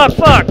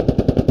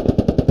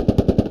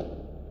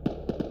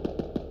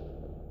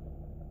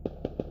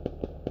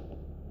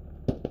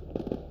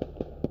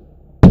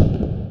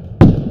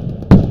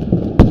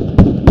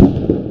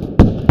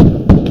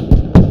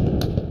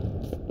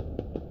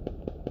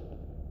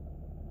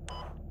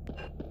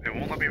 It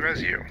won't let me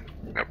res you.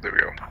 Yep, there we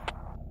go.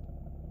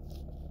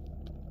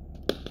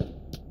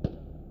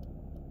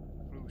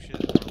 Oh shit,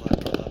 we're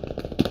left.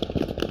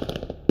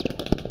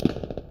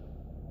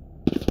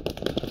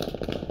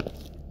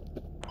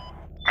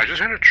 I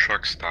just had a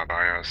truck stop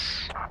by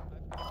us.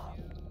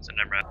 It's a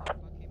NEMRAP.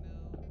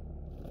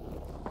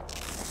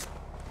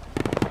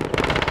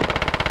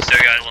 Still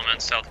got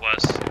elements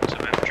southwest, some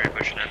infantry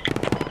pushing in.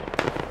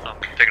 I'm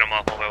picking them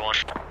off one by one.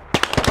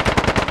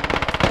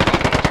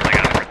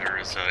 There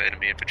is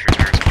enemy infantry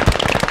there.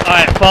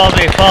 Alright, follow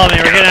me.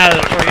 We're getting out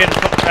of this. We're getting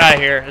out of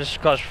here. This is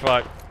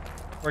clusterfuck.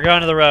 We're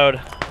going to the road.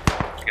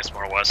 I guess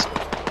more west.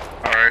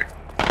 Alright.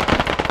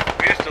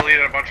 We just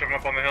deleted a bunch of them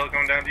up on the hill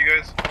going down to you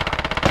guys.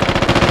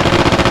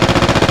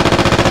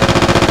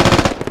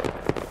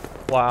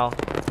 Wow.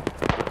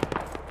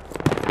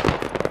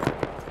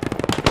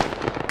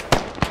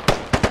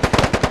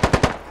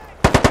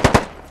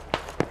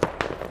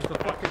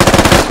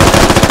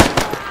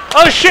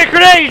 Oh shit,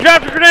 grenade! You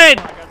dropped a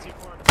grenade!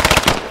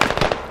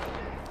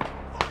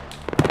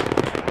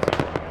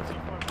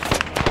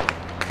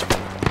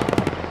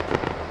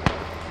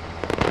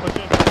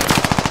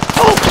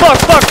 Oh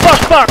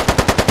fuck!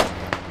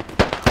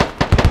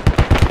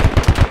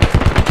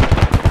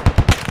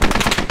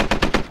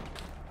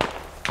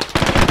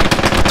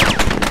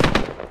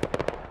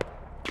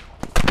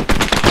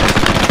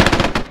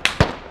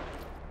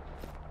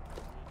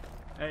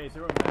 Hey,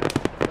 throw him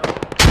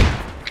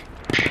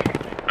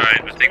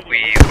Alright, I think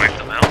we wiped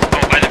them out.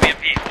 Oh, by the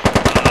BMP.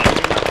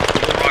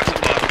 Rocks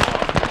above.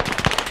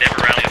 They have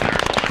a rally up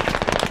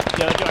there.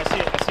 Yeah, I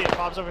see it.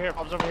 Bob's over here.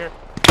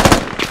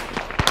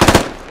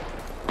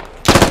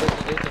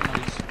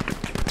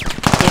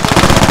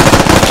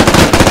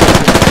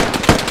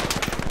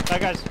 Hi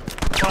guys,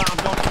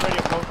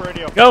 I'm going for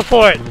radio. Go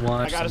for it.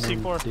 I got a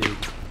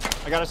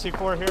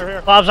C4.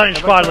 Here. Bob's on your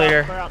squad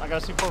leader. I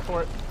got a C4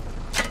 for it.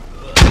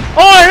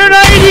 Oh, I heard an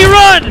AD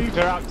run!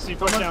 They're out.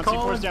 C4's down. Get out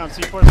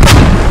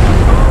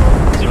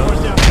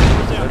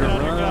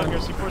here.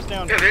 C4's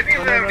down. Yeah, they didn't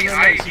even have any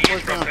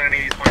IEDs trusting any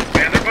of these points,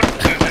 man. They're bunch of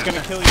losers. It's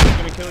gonna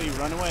kill you.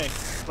 Run away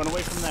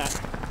from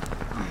that.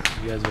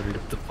 You guys better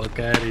get the fuck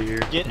out of here.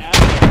 Get out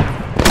of there.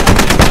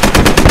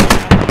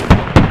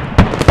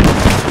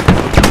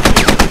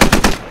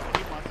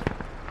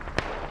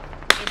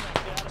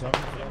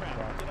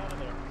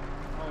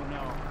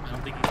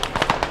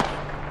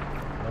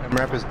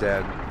 Map is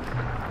dead.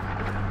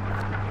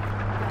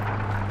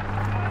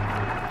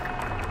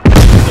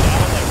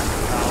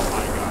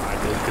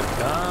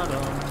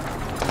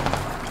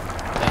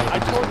 I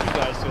told you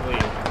guys to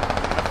leave.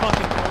 I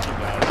fucking told you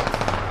guys.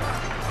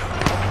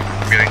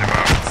 I'm getting them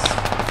out.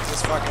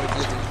 Just fucking with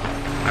you.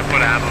 I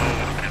put ammo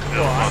and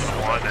Bill on the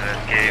one and then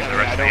gave the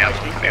rest of the ammo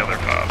to the other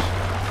fobs.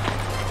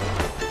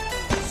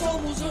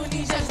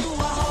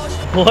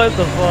 What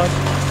the fuck?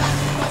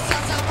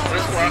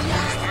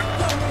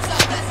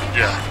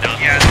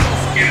 Yeah,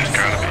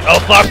 Oh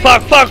fuck,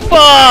 fuck, fuck,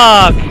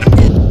 fuck!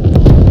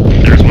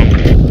 There's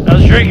one. I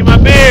was drinking my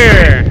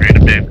beer!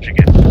 Random damage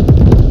again.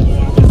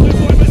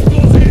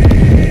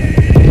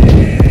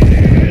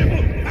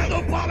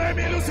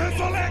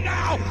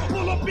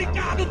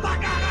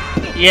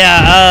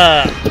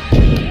 Yeah,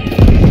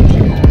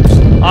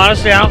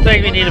 honestly, I don't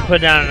think we need to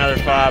put down another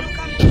fob.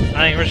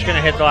 I think we're just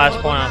gonna hit the last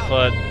point on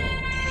foot.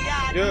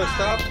 Yo,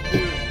 stop,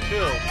 dude.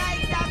 Chill.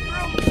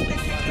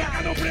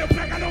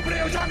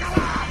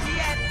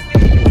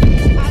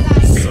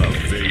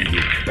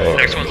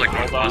 Next one's like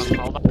northwest.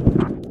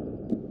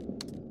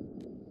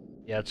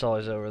 Yeah, it's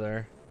always over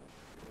there.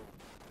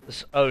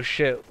 This, oh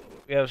shit.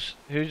 We have,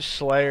 who's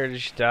Slayer?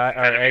 Did she die?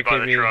 Or Enemy by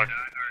the AKB? truck.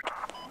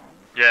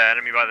 Yeah,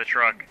 enemy by the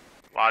truck.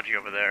 Logi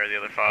over there, the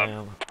other fob.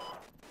 Damn.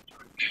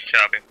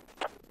 Copy.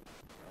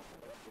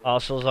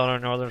 Hostels on our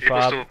northern People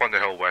fob. still up on the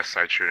hill west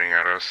side shooting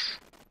at us.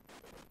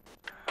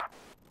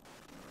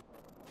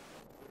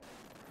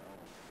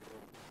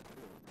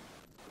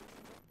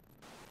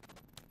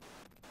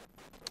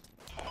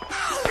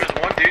 There's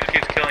one dude who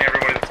keeps killing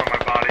everybody that's on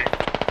my body.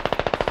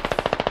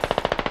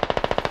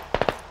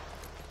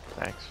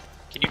 Thanks.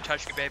 Can you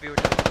touch me, baby?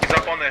 He's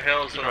up on the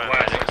hills to the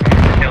west. So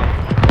kill him.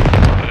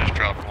 I just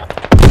dropped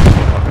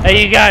one.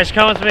 Hey, you guys,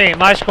 come with me.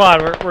 My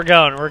squad. We're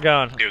going. We're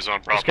going. He was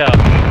on Let's problem.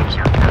 go.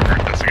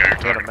 That's the guy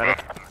you're talking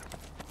about.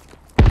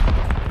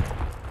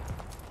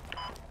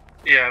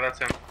 Yeah, that's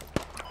him.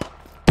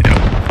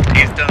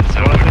 He's done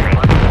so much.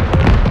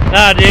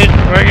 Nah, dude,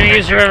 we're gonna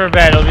use the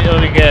riverbed. It'll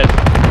be good.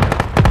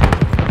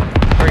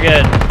 We're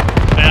good.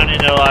 I don't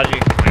need no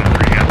logic.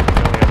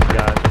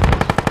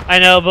 I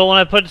know, but when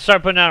I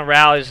start putting down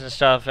rallies and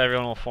stuff,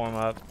 everyone will form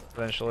up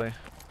eventually.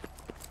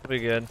 It'll be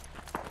good.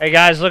 Hey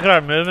guys, look at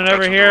our movement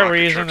over here. We're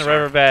using the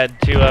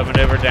riverbed to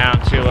maneuver down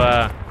to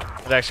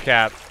the next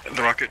cap.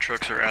 The rocket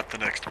trucks are at the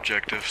next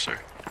objective, sir.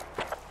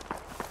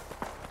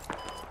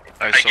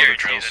 I saw the guarantee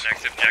trails. the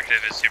next objective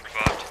is super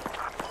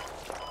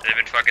fucked. They've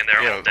been fucking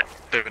there all day.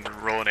 They've been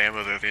rolling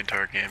ammo there the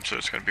entire game, so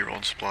it's gonna be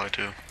rolling supply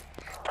too.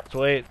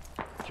 Sweet.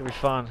 Should be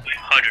fun.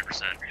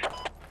 100%.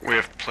 We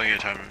have plenty of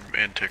time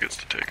and tickets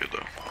to take it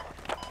though.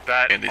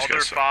 That And these other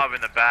guys suck. fob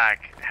in the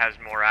back has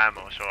more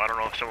ammo, so I don't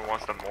know if someone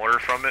wants to mortar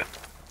from it.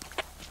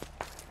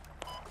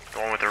 The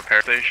one with the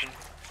repair station.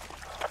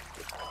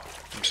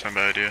 It's not a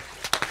bad idea.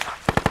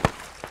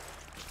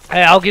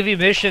 Hey, I'll give you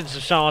missions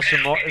if someone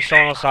wants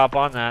to hop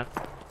on that.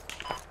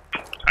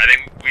 I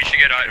think we should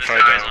get eyes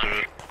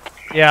on.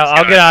 Yeah,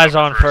 I'll get eyes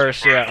on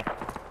first. Yeah,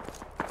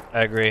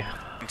 I agree.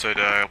 Once I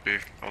die,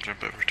 I'll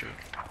jump over to it.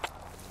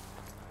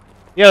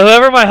 Yo,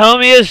 whoever my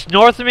homie is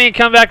north of me,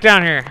 come back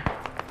down here.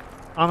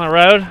 On the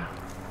road.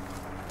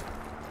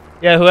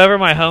 Yeah, whoever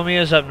my homie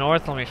is up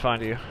north, let me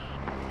find you.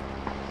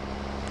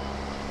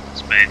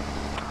 Spain.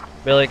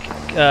 Billy,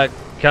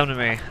 come to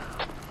me.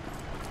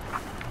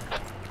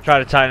 Try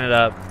to tighten it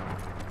up.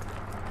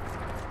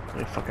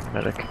 Hey, fucking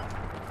medic.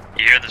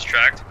 You hear this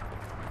tracked?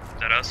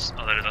 Is that us?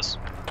 Oh, that is us.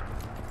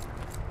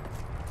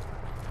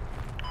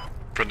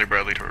 Friendly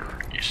Bradley to our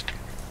east.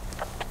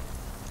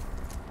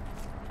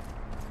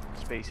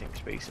 Spacing.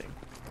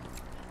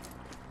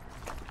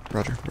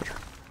 Roger.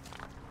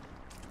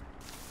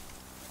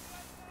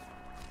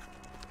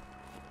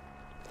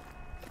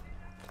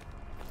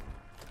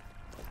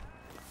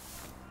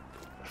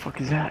 The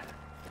fuck is that?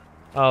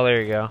 Oh,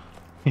 there you go.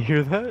 You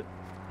hear that?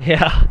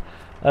 Yeah,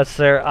 that's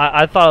there.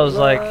 I thought it was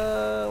like,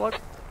 what?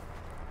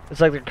 it's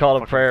like they're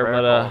called a prayer,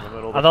 prayer but call in the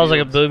middle of I the thought it was like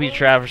a fields. booby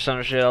trap or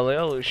some shit. I was like,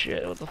 holy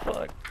shit, what the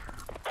fuck?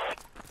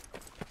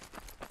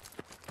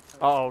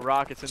 Uh oh,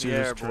 rockets in the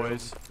air, Serious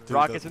boys. trails.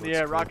 Rockets in the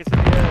air, rockets in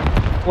the air.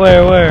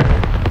 Where?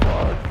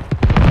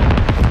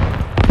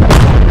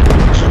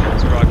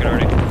 It's a rocket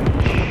already.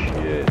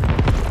 Shit.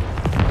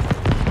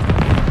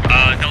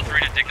 Tell 3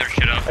 to dig their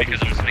shit up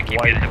because I'm just gonna keep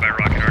getting hit by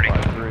rocket already.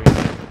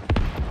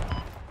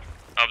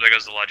 Oh, there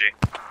goes the Logi.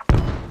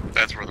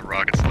 That's where the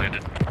rockets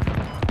landed.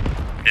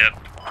 Yep.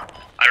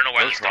 I don't know why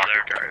they're Those still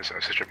rocket there. guys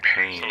are such a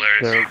pain. It's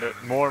hilarious. They're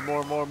more.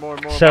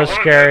 So I wanna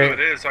scary. know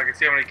who it is so I can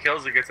see how many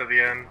kills it gets at the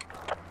end.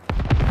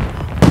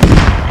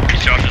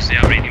 Josh will see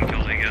how many team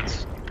kills he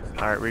gets.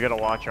 Alright, we gotta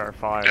watch our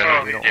fire.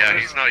 Yeah, We don't yeah,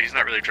 want he's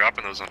not really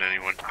dropping those on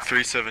anyone.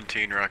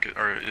 317 rocket,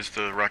 or is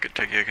the rocket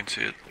ticket? I can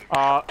see it.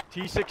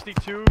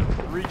 T62,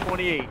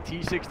 328.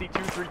 T62,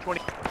 320.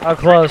 How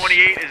close?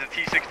 328 is a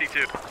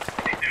T62.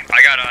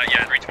 I got,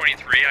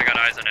 323. I got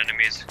eyes on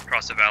enemies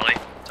across the valley,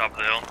 top of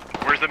the hill.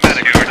 Where's the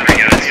medic? 2 or 3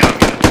 guys.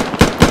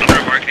 I'm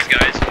gonna mark these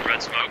guys,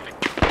 red smoke.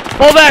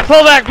 Pull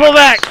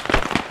back!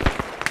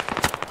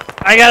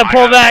 I gotta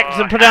pull back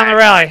to put down the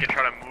rally. I can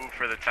try to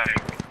tank.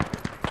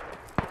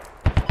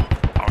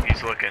 Oh,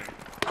 he's looking.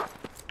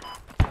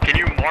 Can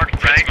you mark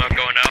Red tank? smoke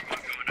going up.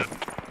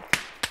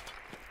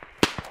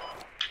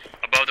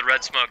 Above the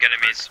red smoke,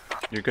 enemies.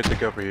 You're good to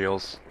go for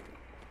heals.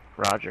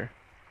 Roger.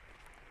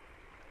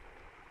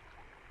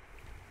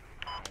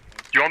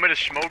 Do you want me to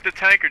smoke the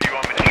tank or do you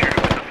want me to shoot it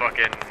with the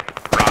fucking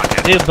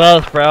rocket? Do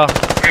both, bro.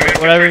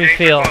 Whatever you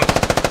feel.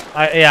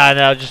 Yeah, I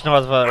know. Just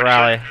north of the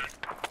rally.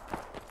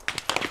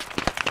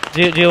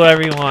 Do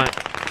whatever you want.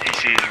 He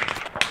sees me.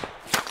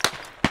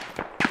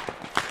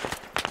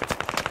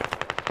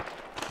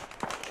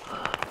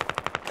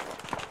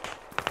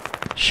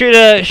 Shoot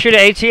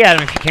a AT at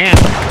him if you can.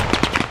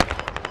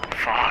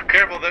 Fuck.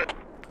 Careful,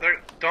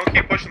 don't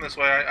keep pushing this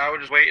way. I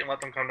would just wait and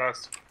let them come to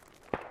us.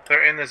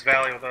 They're in this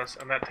valley with us,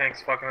 and that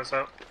tank's fucking us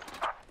up.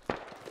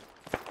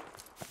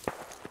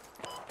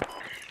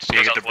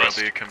 You get the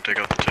Bradley, come take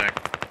out the tank.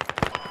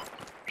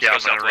 Yeah,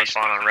 I'm gonna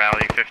respawn on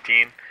rally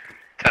 15.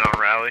 10 on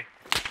rally.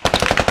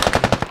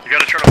 You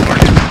gotta try to mark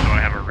it so I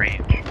have a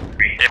range.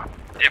 Hey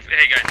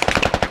guys,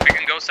 if we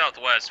can go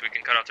southwest, we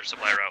can cut off their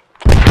supply route.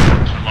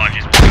 The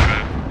lodges will go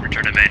to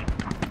return to main.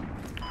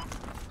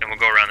 And we'll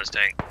go around this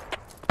tank.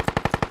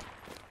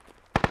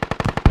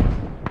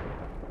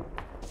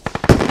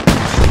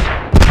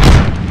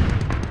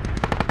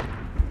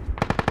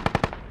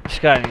 This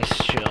guy needs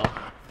to chill.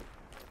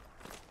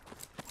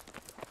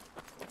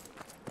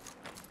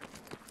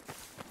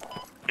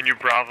 Can you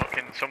Bravo?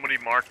 Can somebody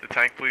mark the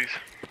tank, please?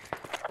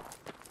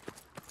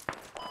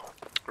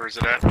 Where is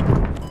it at?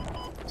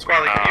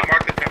 Squadly, can you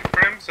mark the tank for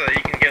him so that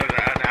you can get an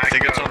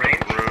accurate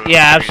range? Road.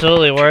 Yeah,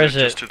 absolutely. Where is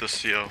it? Just to the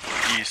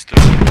east of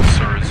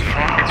Swords.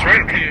 It's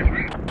right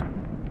here.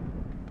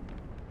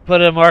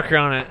 Put a marker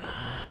on it.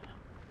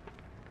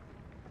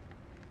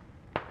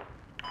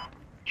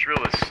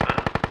 Drill is.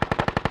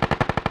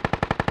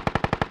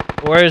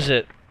 Where is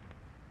it?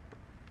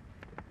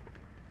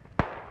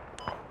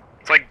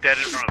 It's like dead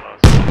in front of us.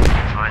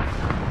 It's fine.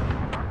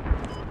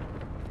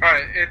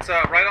 Alright, it's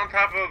right on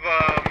top of,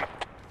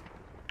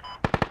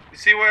 you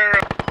see where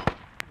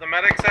the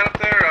medic's at up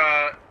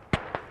there?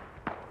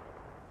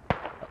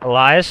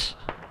 Elias?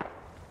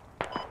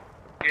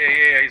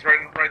 Yeah, he's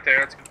right there.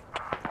 That's good.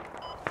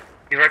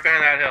 He's right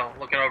behind that hill,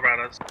 looking over at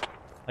us.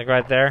 Like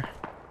right there?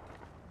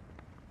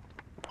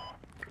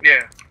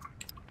 Yeah.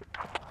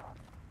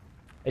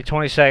 Hey,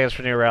 20 seconds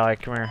for new rally.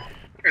 Come here.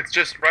 It's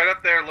just right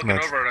up there looking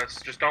Nice. over at us.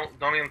 Just don't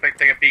even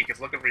take a peek. It's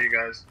looking for you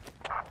guys.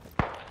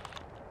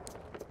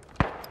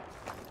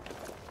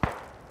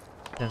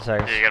 10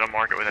 seconds. Yeah, you gotta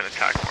mark it with an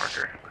attack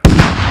marker.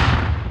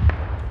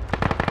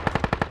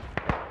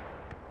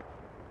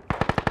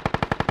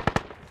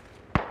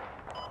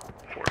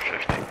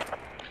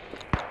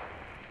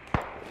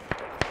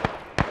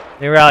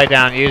 New rally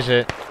down. Use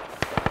it.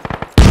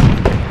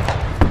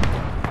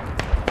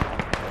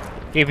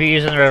 Keep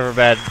using the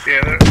riverbed.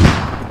 Yeah, the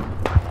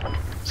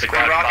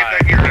rocket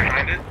that gear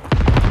behind it.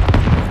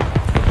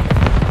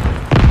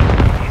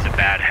 He's a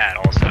bad hat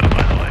also,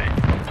 by the way.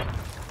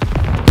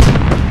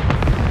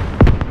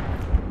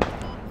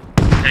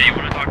 Hey, you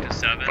wanna talk to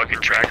 7? Fucking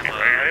track me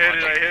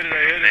right. I hit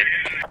it.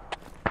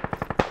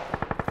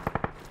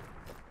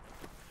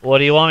 What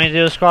do you want me to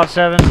do, Squad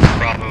 7?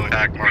 Bravo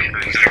attack marker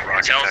is the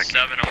rocket Tell attack.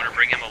 7 I wanna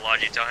bring him a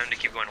logi. Tell him to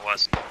keep going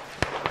west.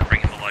 Bring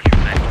him a logi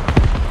from main. I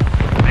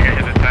think I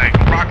hit the tank.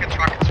 Rockets.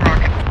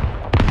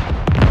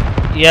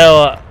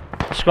 Yo,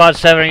 Squad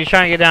 7, are you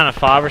trying to get down a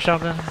fob or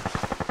something?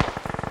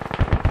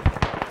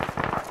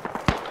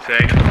 Say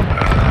again.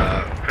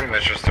 Pretty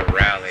much just a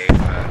rally,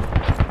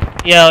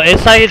 but... Yo,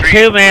 it's like a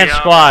two-man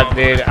squad,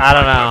 dude. I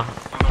don't know.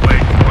 On the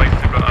way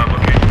to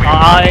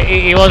location.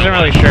 He wasn't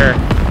really sure.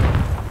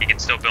 He can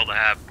still build a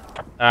hab.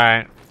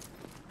 Alright.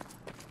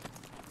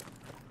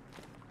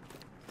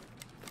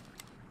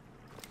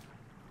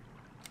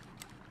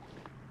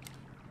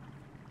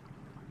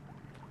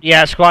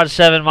 Yeah, Squad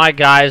 7, my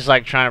guy's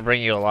like trying to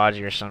bring you a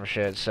logi or some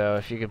shit, so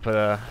if you could put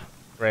a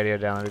radio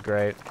down, that'd be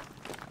great.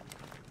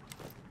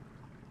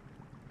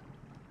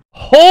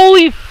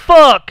 Holy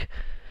fuck!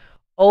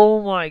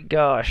 Oh my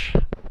gosh.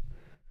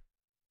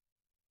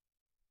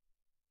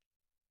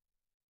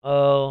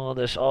 Oh,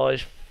 this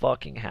always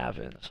fucking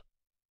happens.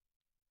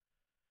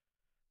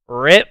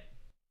 RIP.